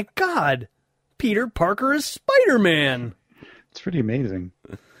 oh my God, Peter Parker is Spider-Man. It's pretty amazing.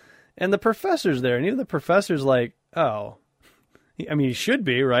 And the Professor's there, and even the Professor's like, oh. I mean, he should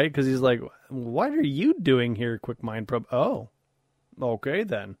be, right? Because he's like, what are you doing here, Quick Mind Probe? Oh, okay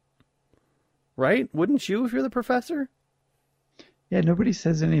then. Right? Wouldn't you if you're the Professor? Yeah, nobody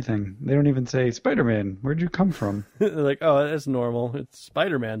says anything. They don't even say, Spider-Man, where'd you come from? They're like, oh, that's normal. It's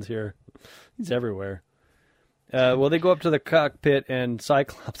Spider-Man's here. He's everywhere. Well, they go up to the cockpit, and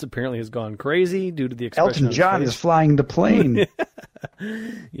Cyclops apparently has gone crazy due to the expression Elton John is flying the plane.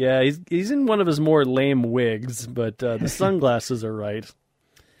 Yeah, he's in one of his more lame wigs, but the sunglasses are right.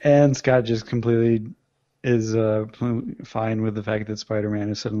 And Scott just completely is fine with the fact that Spider-Man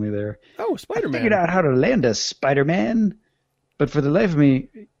is suddenly there. Oh, Spider-Man. I figured out how to land us, Spider-Man. But for the life of me,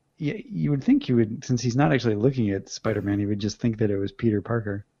 you would think he would, since he's not actually looking at Spider-Man, he would just think that it was Peter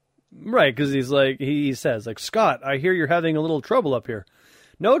Parker. Right, because he's like, he says, like, Scott, I hear you're having a little trouble up here.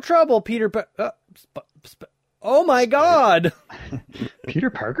 No trouble, Peter oh my God!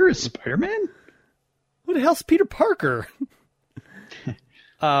 Peter Parker is Spider-Man? Who the hell's Peter Parker?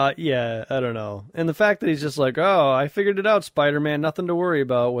 Yeah, I don't know. And the fact that he's just like, oh, I figured it out, Spider-Man, nothing to worry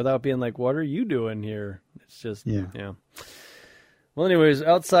about, without being like, what are you doing here? It's just, yeah. Well, anyways,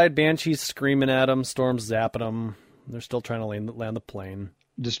 outside, Banshee's screaming at him, Storm's zapping him. They're still trying to land the plane.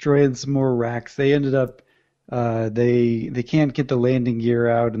 Destroying some more racks. They ended up, they can't get the landing gear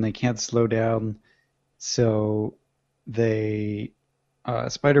out, and they can't slow down. So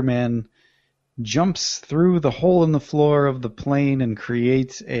Spider-Man jumps through the hole in the floor of the plane and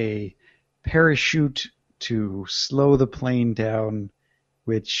creates a parachute to slow the plane down,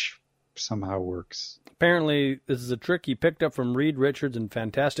 which somehow works. Apparently, this is a trick he picked up from Reed Richards in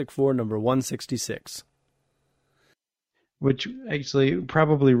Fantastic Four number 166. Which actually,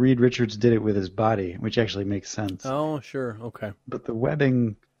 probably Reed Richards did it with his body, which actually makes sense. Oh, sure, okay. But the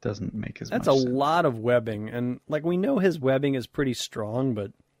webbing doesn't make as much sense. That's a lot of webbing, and like we know his webbing is pretty strong,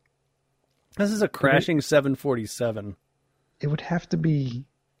 but this is a crashing 747. It would have to be,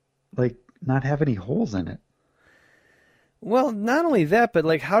 like, not have any holes in it. Well, not only that, but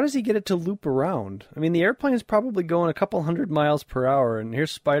like, how does he get it to loop around? I mean, the airplane is probably going a couple 100 miles per hour, and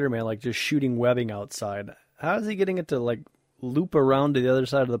here's Spider-Man like just shooting webbing outside. How is he getting it to like loop around to the other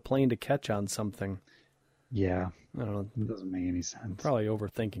side of the plane to catch on something? Yeah. I don't know. It doesn't make any sense. Probably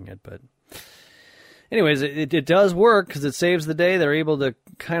overthinking it, but anyways, it does work because it saves the day. They're able to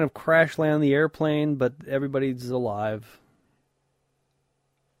kind of crash land the airplane, but everybody's alive.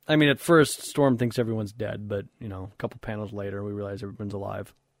 I mean, at first, Storm thinks everyone's dead, but, you know, a couple panels later, we realize everyone's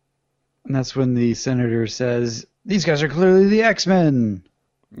alive. And that's when the senator says, "These guys are clearly the X-Men."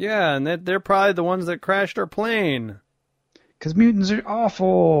 Yeah, and they're probably the ones that crashed our plane. Because mutants are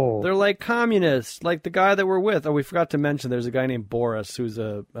awful. They're like communists, like the guy that we're with. Oh, we forgot to mention there's a guy named Boris who's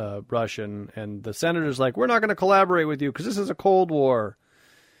a Russian, and the senator's like, we're not going to collaborate with you because this is a Cold War.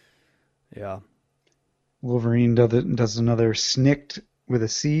 Yeah. Wolverine does another snicked with a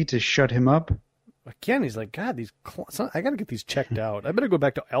C to shut him up. Again, he's like, God, I got to get these checked out. I better go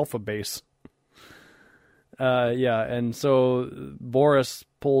back to Alpha Base. Yeah, and so Boris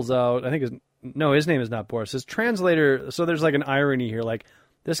pulls out, I think his name is not Boris. His translator, so there's like an irony here. Like,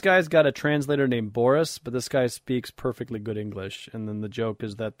 this guy's got a translator named Boris, but this guy speaks perfectly good English. And then the joke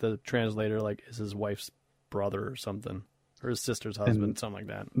is that the translator, like, is his wife's brother or something. Or his sister's husband, and something like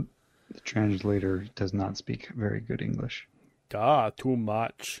that. The translator does not speak very good English. Too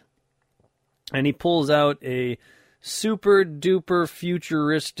much. And he pulls out a super duper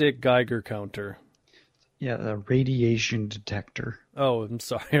futuristic Geiger counter. Yeah, a radiation detector. Oh, I'm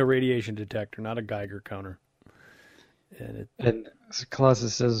sorry, a radiation detector, not a Geiger counter. And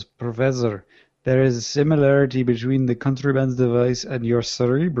Colossus says, "Professor, there is a similarity between the contraband device and your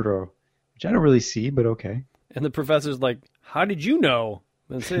Cerebro," which I don't really see, but okay. And the professor's like, "How did you know?"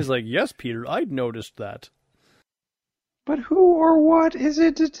 And he's like, "Yes, Peter, I'd noticed that." But who or what is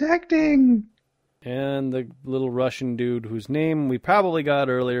it detecting? And the little Russian dude, whose name we probably got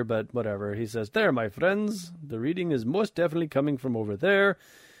earlier, but whatever, he says, "There, my friends, the reading is most definitely coming from over there."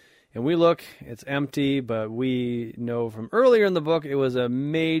 And we look, it's empty, but we know from earlier in the book it was a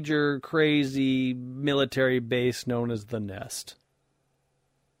major, crazy military base known as the Nest.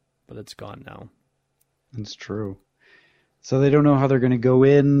 But it's gone now. It's true. So they don't know how they're going to go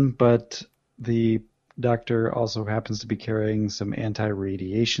in, but the Doctor also happens to be carrying some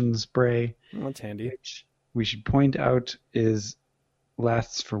anti-radiation spray. Well, that's handy. Which we should point out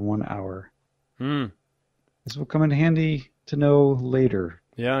lasts for 1 hour. This will come in handy to know later.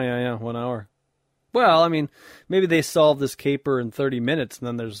 Yeah, 1 hour. Well, I mean, maybe they solve this caper in 30 minutes, and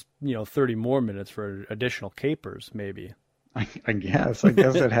then there's, 30 more minutes for additional capers, maybe. I guess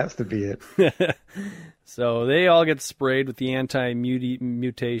it has to be it. So they all get sprayed with the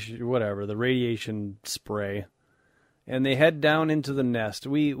anti-mutation, whatever, the radiation spray. And they head down into the Nest.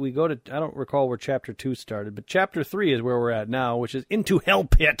 We go to, I don't recall where Chapter 2 started, but Chapter 3 is where we're at now, which is Into Hell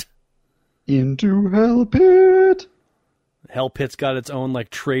Pit. Into Hell Pit! Hell Pit's got its own, like,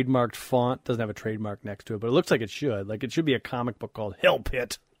 trademarked font. Doesn't have a trademark next to it, but it looks like it should. Like, it should be a comic book called Hell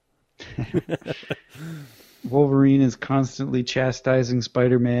Pit. Wolverine is constantly chastising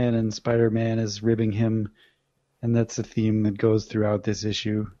Spider-Man, and Spider-Man is ribbing him, and that's a theme that goes throughout this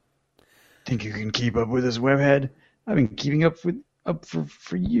issue. Think you can keep up with this, webhead? I've been keeping up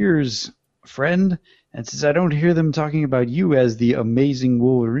for years, friend, and since I don't hear them talking about you as the amazing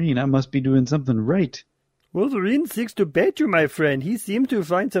Wolverine, I must be doing something right. Wolverine seeks to bait you, my friend. He seems to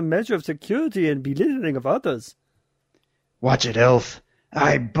find some measure of security in belittling of others. Watch it, Elf.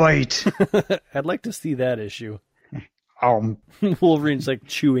 I bite. I'd like to see that issue. Wolverine's like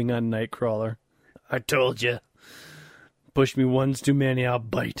chewing on Nightcrawler. I told you. Push me once too many, I'll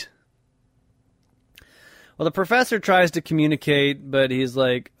bite. Well, the professor tries to communicate, but he's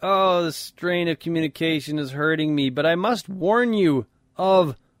like, "Oh, the strain of communication is hurting me, but I must warn you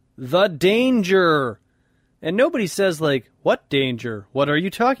of the danger." And nobody says, like, "What danger? What are you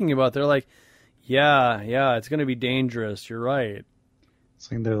talking about?" They're like, yeah, it's going to be dangerous. You're right.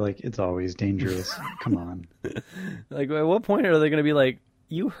 They're like, it's always dangerous. Come on. Like, at what point are they going to be like,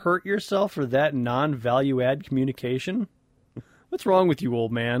 you hurt yourself for that non-value add communication? What's wrong with you,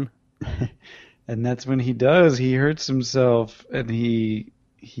 old man? And that's when he does. He hurts himself, and he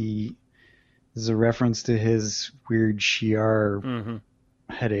is a reference to his weird Shi'ar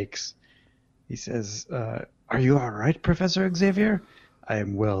headaches. He says, "Are you all right, Professor Xavier?" "I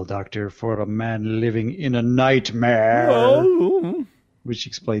am well, Doctor, for a man living in a nightmare." Oh. Which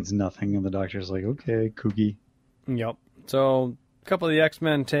explains nothing, and the Doctor's like, okay, kooky. Yep. So, a couple of the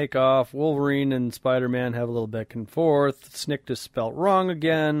X-Men take off. Wolverine and Spider-Man have a little back and forth. Snicked is spelt wrong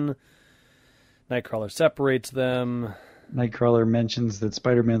again. Nightcrawler separates them. Nightcrawler mentions that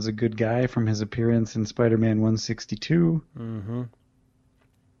Spider-Man's a good guy from his appearance in Spider-Man 162. Mm-hmm.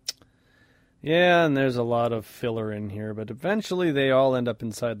 Yeah, and there's a lot of filler in here, but eventually they all end up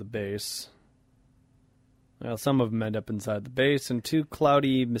inside the base. Well, some of them end up inside the base, and two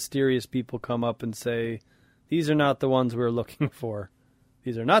cloudy, mysterious people come up and say, "These are not the ones we're looking for.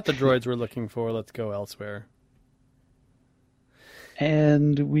 These are not the droids we're looking for. Let's go elsewhere."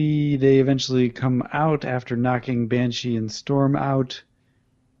 And they eventually come out after knocking Banshee and Storm out.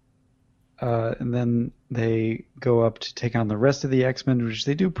 And then they go up to take on the rest of the X-Men, which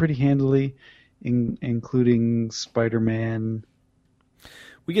they do pretty handily, including Spider-Man.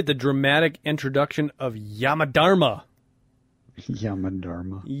 We get the dramatic introduction of Yamadharma.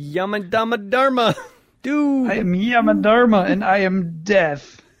 Yamadharma. Yamadharma. Dude. I am Yamadharma, and I am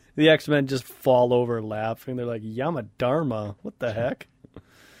death. The X-Men just fall over laughing. They're like, Yamadharma? What the heck?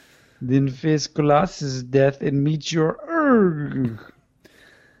 Then face Colossus' death and meet your Urg.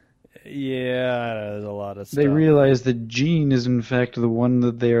 Yeah, there's a lot of stuff. They realize that Jean is in fact the one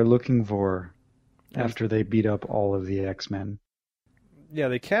that they are looking for after they beat up all of the X-Men. Yeah,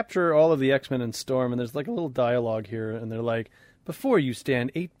 they capture all of the X-Men in Storm, and there's like a little dialogue here, and they're like, "Before you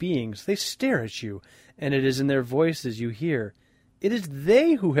stand 8 beings, they stare at you, and it is in their voices you hear. It is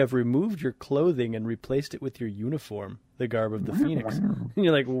they who have removed your clothing and replaced it with your uniform, the garb of the Phoenix." And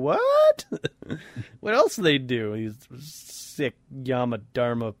you're like, what? What else do they do? These sick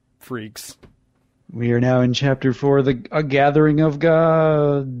Yamadharma freaks. We are now in Chapter 4, A Gathering of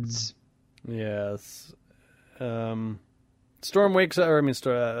Gods. Yes. Storm wakes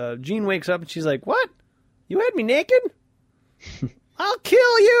up, Jean wakes up and she's like, "What? You had me naked? I'll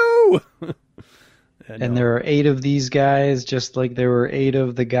kill you!" And there are 8 of these guys, just like there were 8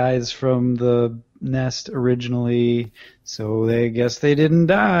 of the guys from the nest originally. So I guess they didn't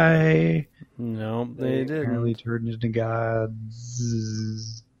die. No, they didn't. Apparently turned into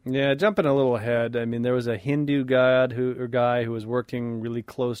gods. Yeah, jumping a little ahead. I mean, there was a Hindu guy who was working really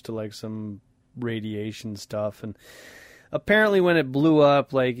close to like some radiation stuff, and apparently when it blew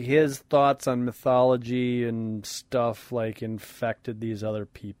up, like his thoughts on mythology and stuff like infected these other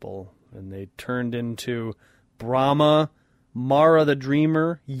people. And they turned into Brahma, Mara the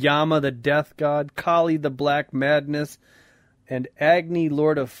Dreamer, Yama the Death God, Kali the Black Madness, and Agni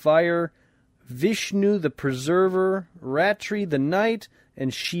Lord of Fire, Vishnu the Preserver, Ratri the Night,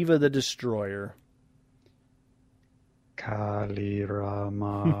 and Shiva the Destroyer. Kali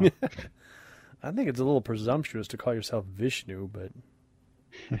Rama. I think it's a little presumptuous to call yourself Vishnu, but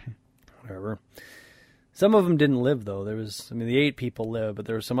whatever. Some of them didn't live, though. The 8 people lived, but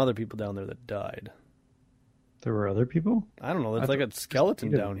there were some other people down there that died. There were other people? I don't know. There's like a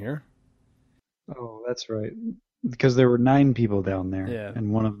skeleton down here. Oh, that's right. Because there were 9 people down there, yeah,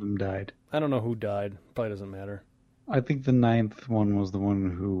 and one of them died. I don't know who died. Probably doesn't matter. I think the 9th one was the one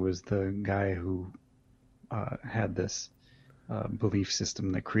who was the guy who had this belief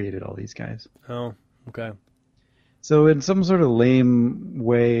system that created all these guys. Oh, okay. So in some sort of lame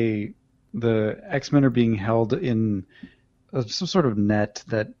way, the X-Men are being held in some sort of net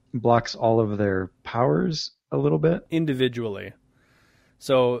that blocks all of their powers a little bit. Individually.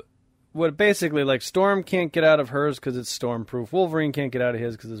 So, what basically, like, Storm can't get out of hers because it's storm-proof. Wolverine can't get out of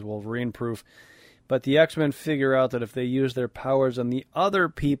his because it's Wolverine-proof. But the X-Men figure out that if they use their powers on the other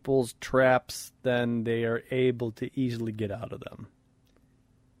people's traps, then they are able to easily get out of them.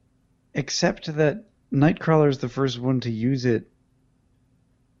 Except that Nightcrawler is the first one to use it.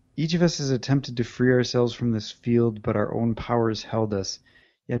 Each of us has attempted to free ourselves from this field, but our own powers held us.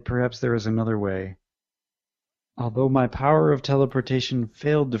 Yet perhaps there is another way. Although my power of teleportation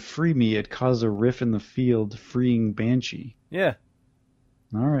failed to free me, it caused a rift in the field, freeing Banshee. Yeah.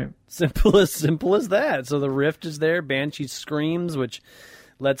 All right. Simple as that. So the rift is there. Banshee screams, which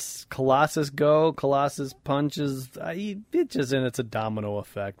lets Colossus go. Colossus punches. It's a domino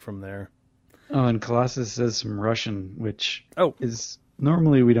effect from there. Oh, and Colossus says some Russian, which is...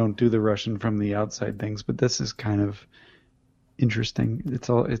 Normally we don't do the Russian from the outside things, but this is kind of interesting. It's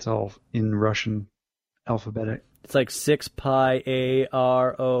all in Russian alphabetic. It's like 6 pi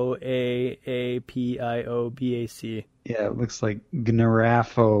AROAAPIOBAC. Yeah, it looks like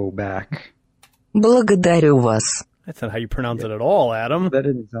Gnarafo back. Благодарю вас. That's not how you pronounce it at all, Adam. That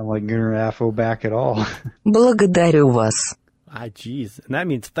didn't sound like Gnarafo back at all. Благодарю вас. Jeez. And that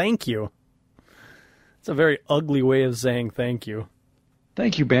means thank you. It's a very ugly way of saying thank you.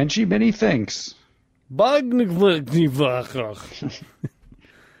 Thank you, Banshee. Many thanks.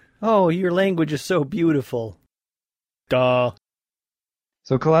 Oh, your language is so beautiful. Duh.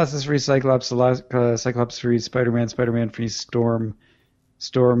 So Colossus frees Cyclops, Cyclops frees Spider-Man, Spider-Man frees Storm,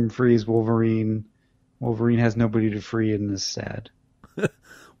 Storm frees Wolverine, Wolverine has nobody to free and is sad.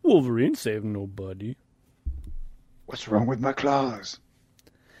 Wolverine saved nobody. What's wrong with my claws?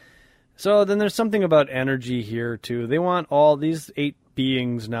 So then there's something about energy here, too. They want all these 8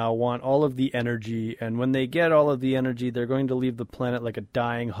 beings now want all of the energy, and when they get all of the energy, they're going to leave the planet like a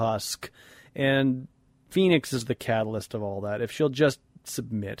dying husk. And Phoenix is the catalyst of all that, if she'll just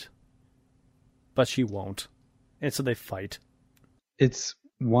submit. But she won't. And so they fight. It's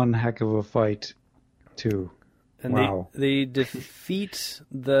one heck of a fight, too. And wow. they defeat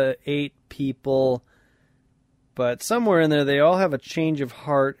the 8 people, but somewhere in there they all have a change of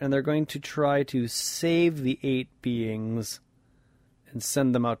heart, and they're going to try to save the 8 beings and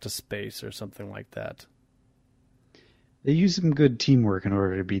send them out to space or something like that. They use some good teamwork in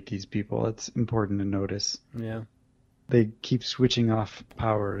order to beat these people. That's important to notice. Yeah. They keep switching off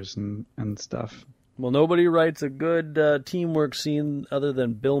powers and stuff. Well, nobody writes a good teamwork scene other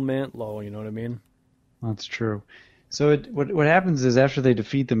than Bill Mantlo, you know what I mean? That's true. So what happens is after they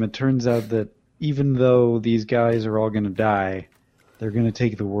defeat them, it turns out that even though these guys are all going to die, they're going to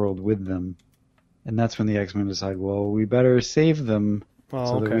take the world with them. And that's when the X-Men decide, well, we better save them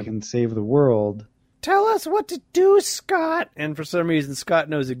that we can save the world. Tell us what to do, Scott! And for some reason, Scott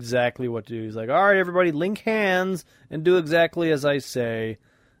knows exactly what to do. He's like, all right, everybody, link hands and do exactly as I say.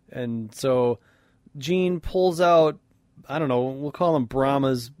 And so Jean pulls out, I don't know, we'll call him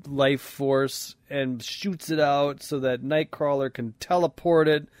Brahma's life force, and shoots it out so that Nightcrawler can teleport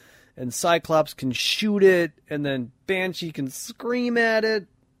it, and Cyclops can shoot it, and then Banshee can scream at it,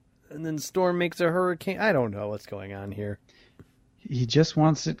 and then Storm makes a hurricane. I don't know what's going on here. He just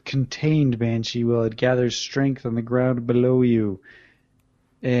wants it contained, Banshee, while it gathers strength on the ground below you.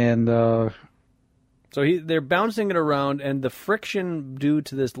 And, So they're bouncing it around, and the friction due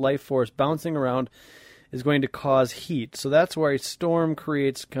to this life force bouncing around is going to cause heat. So that's why Storm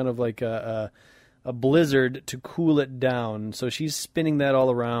creates kind of like a blizzard to cool it down. So she's spinning that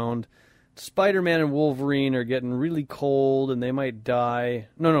all around. Spider-Man and Wolverine are getting really cold, and they might die.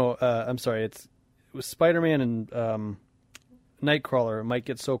 I'm sorry. It was Spider-Man and Nightcrawler might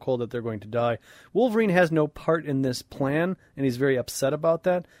get so cold that they're going to die. Wolverine has no part in this plan, and he's very upset about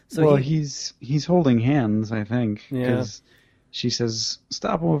that. So he's holding hands, I think. Yeah. She says,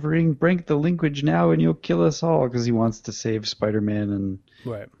 "Stop, Wolverine! Break the linkage now, and you'll kill us all." Because he wants to save Spider-Man and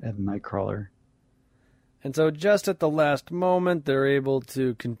Nightcrawler. And so just at the last moment, they're able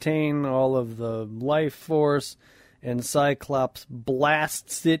to contain all of the life force, and Cyclops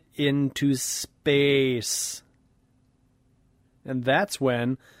blasts it into space. And that's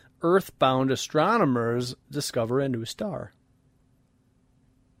when Earthbound astronomers discover a new star.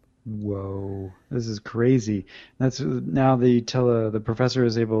 Whoa, this is crazy. That's now the professor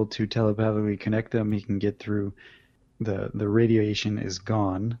is able to telepathically connect them. He can get through. The radiation is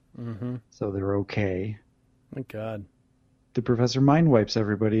gone, so they're okay. Thank God. The professor mind wipes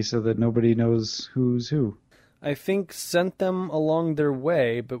everybody so that nobody knows who's who. I think sent them along their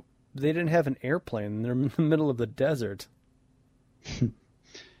way, but they didn't have an airplane. They're in the middle of the desert.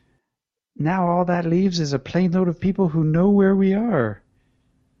 Now all that leaves is a plane load of people who know where we are.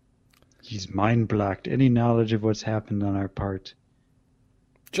 He's mind-blocked any knowledge of what's happened on our part.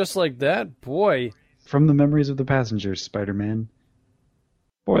 Just like that? Boy. From the memories of the passengers, Spider-Man.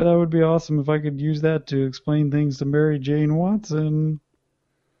 Boy, that would be awesome if I could use that to explain things to Mary Jane Watson.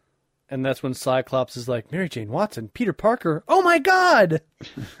 And that's when Cyclops is like, Mary Jane Watson, Peter Parker, oh my God!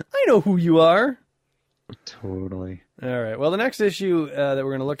 I know who you are! Totally. All right. Well, the next issue that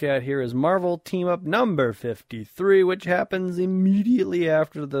we're going to look at here is Marvel Team Up number 53, which happens immediately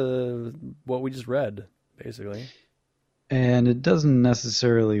after what we just read, basically. And it doesn't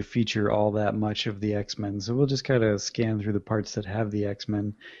necessarily feature all that much of the X-Men, so we'll just kind of scan through the parts that have the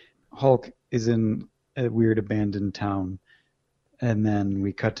X-Men. Hulk is in a weird abandoned town. And then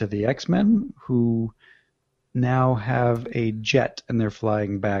we cut to the X-Men, who now have a jet, and they're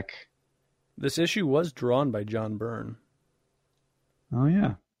flying back. This issue was drawn by John Byrne. Oh,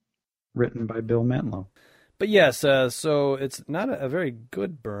 yeah. Written by Bill Mantlo. But yes, so it's not a very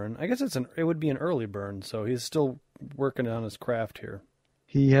good Byrne. I guess it would be an early Byrne, so he's still working on his craft here.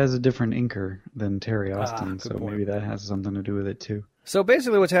 He has a different inker than Terry Austin, so point. Maybe that has something to do with it, too. So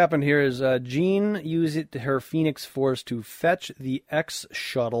basically what's happened here is Jean used her Phoenix Force to fetch the X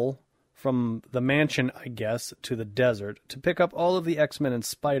shuttle from the mansion, I guess, to the desert to pick up all of the X-Men and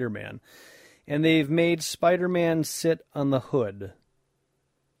Spider-Man. And they've made Spider-Man sit on the hood.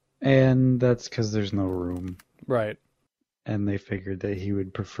 And that's because there's no room. Right. And they figured that he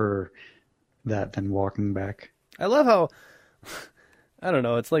would prefer that than walking back. I love how, I don't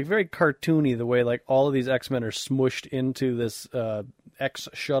know, it's like very cartoony the way like all of these X-Men are smushed into this X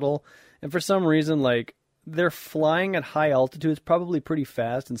shuttle. And for some reason, like, they're flying at high altitudes, probably pretty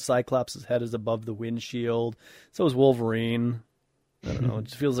fast, and Cyclops' head is above the windshield. So is Wolverine. I don't know. It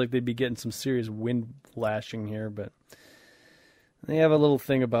just feels like they'd be getting some serious wind lashing here, but they have a little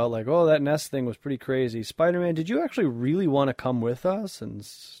thing about, like, oh, that nest thing was pretty crazy. Spider-Man, did you actually really want to come with us? And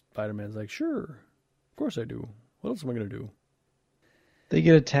Spider-Man's like, sure, of course I do. What else am I going to do? They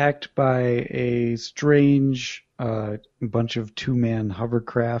get attacked by a strange bunch of two-man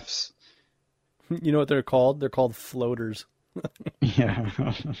hovercrafts. You know what they're called? They're called floaters. Yeah.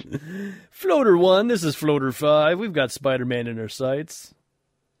 Floater 1, this is Floater 5. We've got Spider-Man in our sights.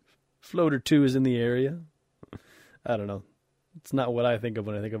 Floater 2 is in the area. I don't know. It's not what I think of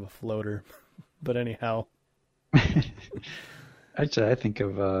when I think of a floater. But anyhow. Actually, I think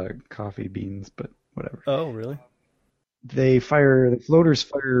of coffee beans, but whatever. Oh, really? The floaters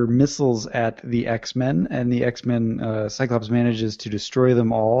fire missiles at the X-Men, and the X-Men, Cyclops manages to destroy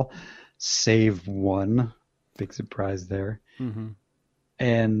them all, save one. Big surprise there. Mm-hmm.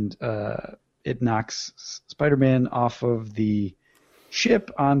 And it knocks Spider-Man off of the ship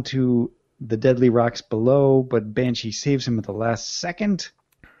onto the deadly rocks below, but Banshee saves him at the last second.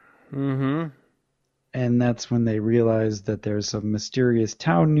 Mm-hmm. And that's when they realize that there's a mysterious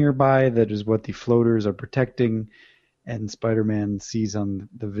town nearby that is what the floaters are protecting. And Spider-Man sees on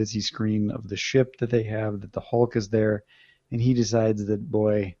the visi screen of the ship that they have that the Hulk is there. And he decides that,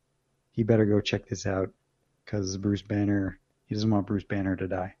 boy, he better go check this out because Bruce Banner, he doesn't want Bruce Banner to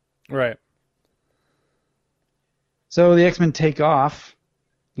die. Right. So the X-Men take off,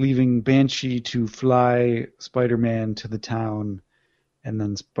 leaving Banshee to fly Spider-Man to the town, and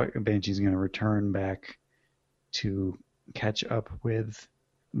then Banshee's going to return back to catch up with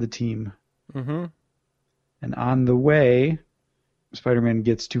the team. Mm-hmm. And on the way, Spider-Man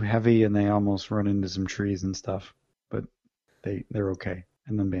gets too heavy and they almost run into some trees and stuff, but they're okay.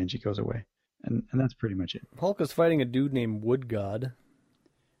 And then Banshee goes away. And that's pretty much it. Hulk is fighting a dude named Wood God.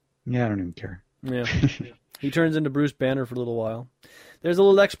 Yeah, I don't even care. Yeah. He turns into Bruce Banner for a little while. There's a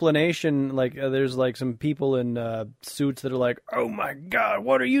little explanation, like there's like some people in suits that are like, oh my God,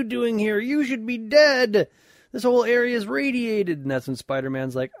 what are you doing here? You should be dead. This whole area is radiated. And that's when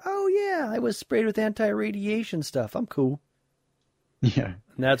Spider-Man's like, oh yeah, I was sprayed with anti-radiation stuff. I'm cool. Yeah.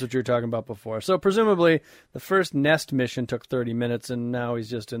 And that's what you were talking about before. So presumably the first Nest mission took 30 minutes, and now he's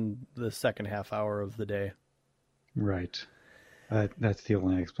just in the second half hour of the day. Right. That's the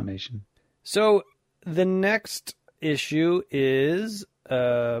only explanation. So the next issue is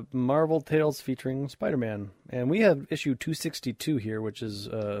Marvel Tales featuring Spider-Man. And we have issue 262 here, which is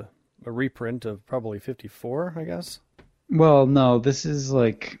a reprint of probably 54, I guess. Well, no, this is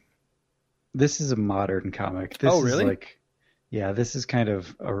a modern comic. This oh, really? This is kind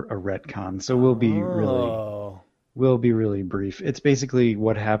of a retcon. So we'll be really brief. It's basically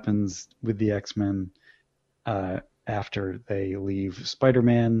what happens with the X-Men after they leave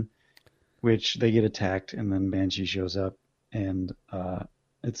Spider-Man, which they get attacked, and then Banshee shows up, and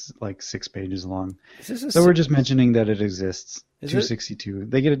it's like 6 pages long. So we're just mentioning that it exists. 262.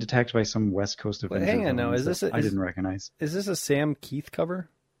 They get attacked by some West Coast Avenger. Hang on now, I didn't recognize. Is this a Sam Keith cover?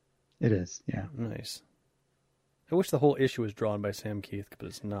 It is, yeah. Nice. I wish the whole issue was drawn by Sam Keith, but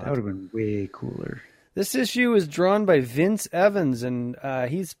it's not. That would have been way cooler. This issue is drawn by Vince Evans, and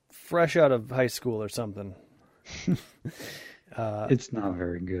he's fresh out of high school or something. It's not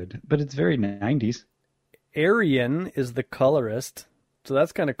very good, but it's very 90s. Arian is the colorist, so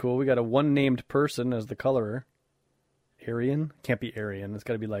that's kind of cool. We got a one-named person as the colorer. Arian? Can't be Arian. It's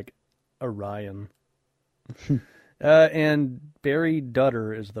got to be like Orion. And Barry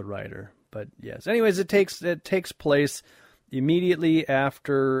Dutter is the writer. But yes. Anyways, it takes place immediately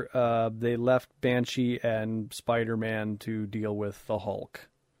after they left Banshee and Spider-Man to deal with the Hulk.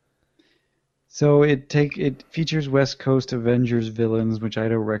 So it features West Coast Avengers villains, which I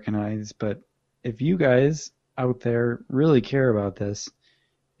don't recognize, but if you guys out there really care about this,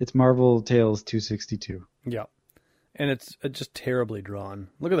 it's Marvel Tales 262. Yeah. And it's just terribly drawn.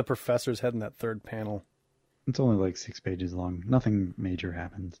 Look at the professor's head in that third panel. It's only like 6 pages long. Nothing major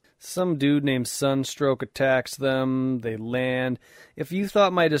happens. Some dude named Sunstroke attacks them. They land. If you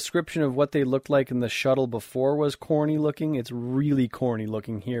thought my description of what they looked like in the shuttle before was corny looking, it's really corny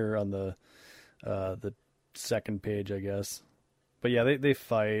looking here on the second page, I guess. But yeah, they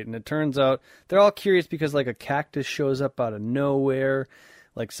fight, and it turns out they're all curious because like a cactus shows up out of nowhere.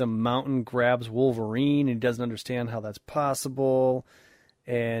 Like some mountain grabs Wolverine, and he doesn't understand how that's possible.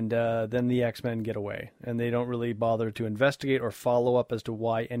 And then the X-Men get away, and they don't really bother to investigate or follow up as to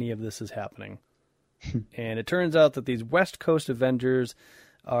why any of this is happening. And it turns out that these West Coast Avengers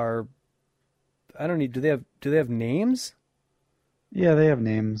are, do they have names? Yeah, they have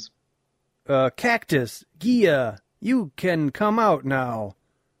names. Cactus, Gia, you can come out now.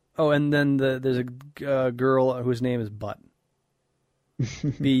 Oh, and then there's a girl whose name is Butt.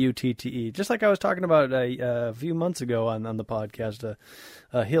 Butte. Just like I was talking about a few months ago on the podcast,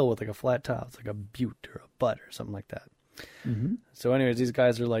 a hill with like a flat top. It's like a butte or a butt or something like that. Mm-hmm. So anyways, these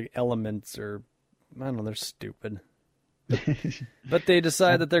guys are like elements or, I don't know, they're stupid. But they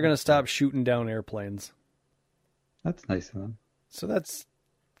decide that they're going to stop shooting down airplanes. That's nice of them. So that's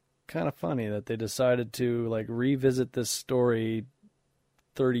kind of funny that they decided to like revisit this story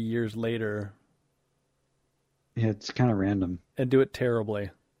 30 years later. Yeah, it's kind of random. And do it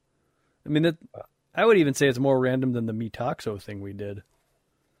terribly. I mean, I would even say it's more random than the Metoxo thing we did.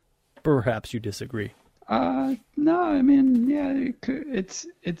 Perhaps you disagree. No, I mean, yeah, it's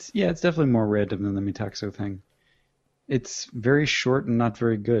definitely more random than the Metoxo thing. It's very short and not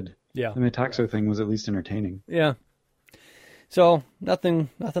very good. Yeah. The Metoxo thing was at least entertaining. Yeah. So nothing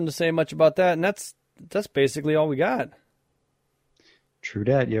to say much about that, and that's basically all we got. True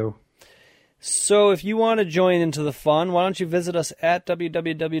dat, yo. So if you want to join into the fun, why don't you visit us at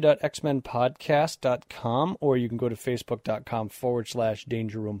www.xmenpodcast.com, or you can go to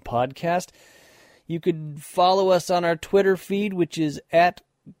facebook.com/Danger Room Podcast. You could follow us on our Twitter feed, which is at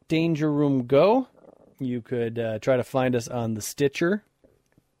Danger Room Go. You could try to find us on the Stitcher.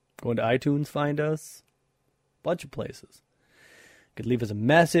 Go into iTunes, find us. Bunch of places. You could leave us a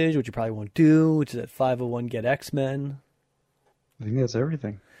message, which you probably won't do, which is at 501-GET-X-Men. I think that's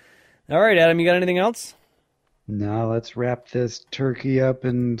everything. All right, Adam, you got anything else? Now let's wrap this turkey up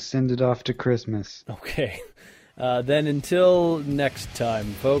and send it off to Christmas. Okay. Then until next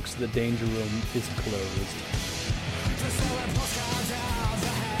time, folks, the Danger Room is closed.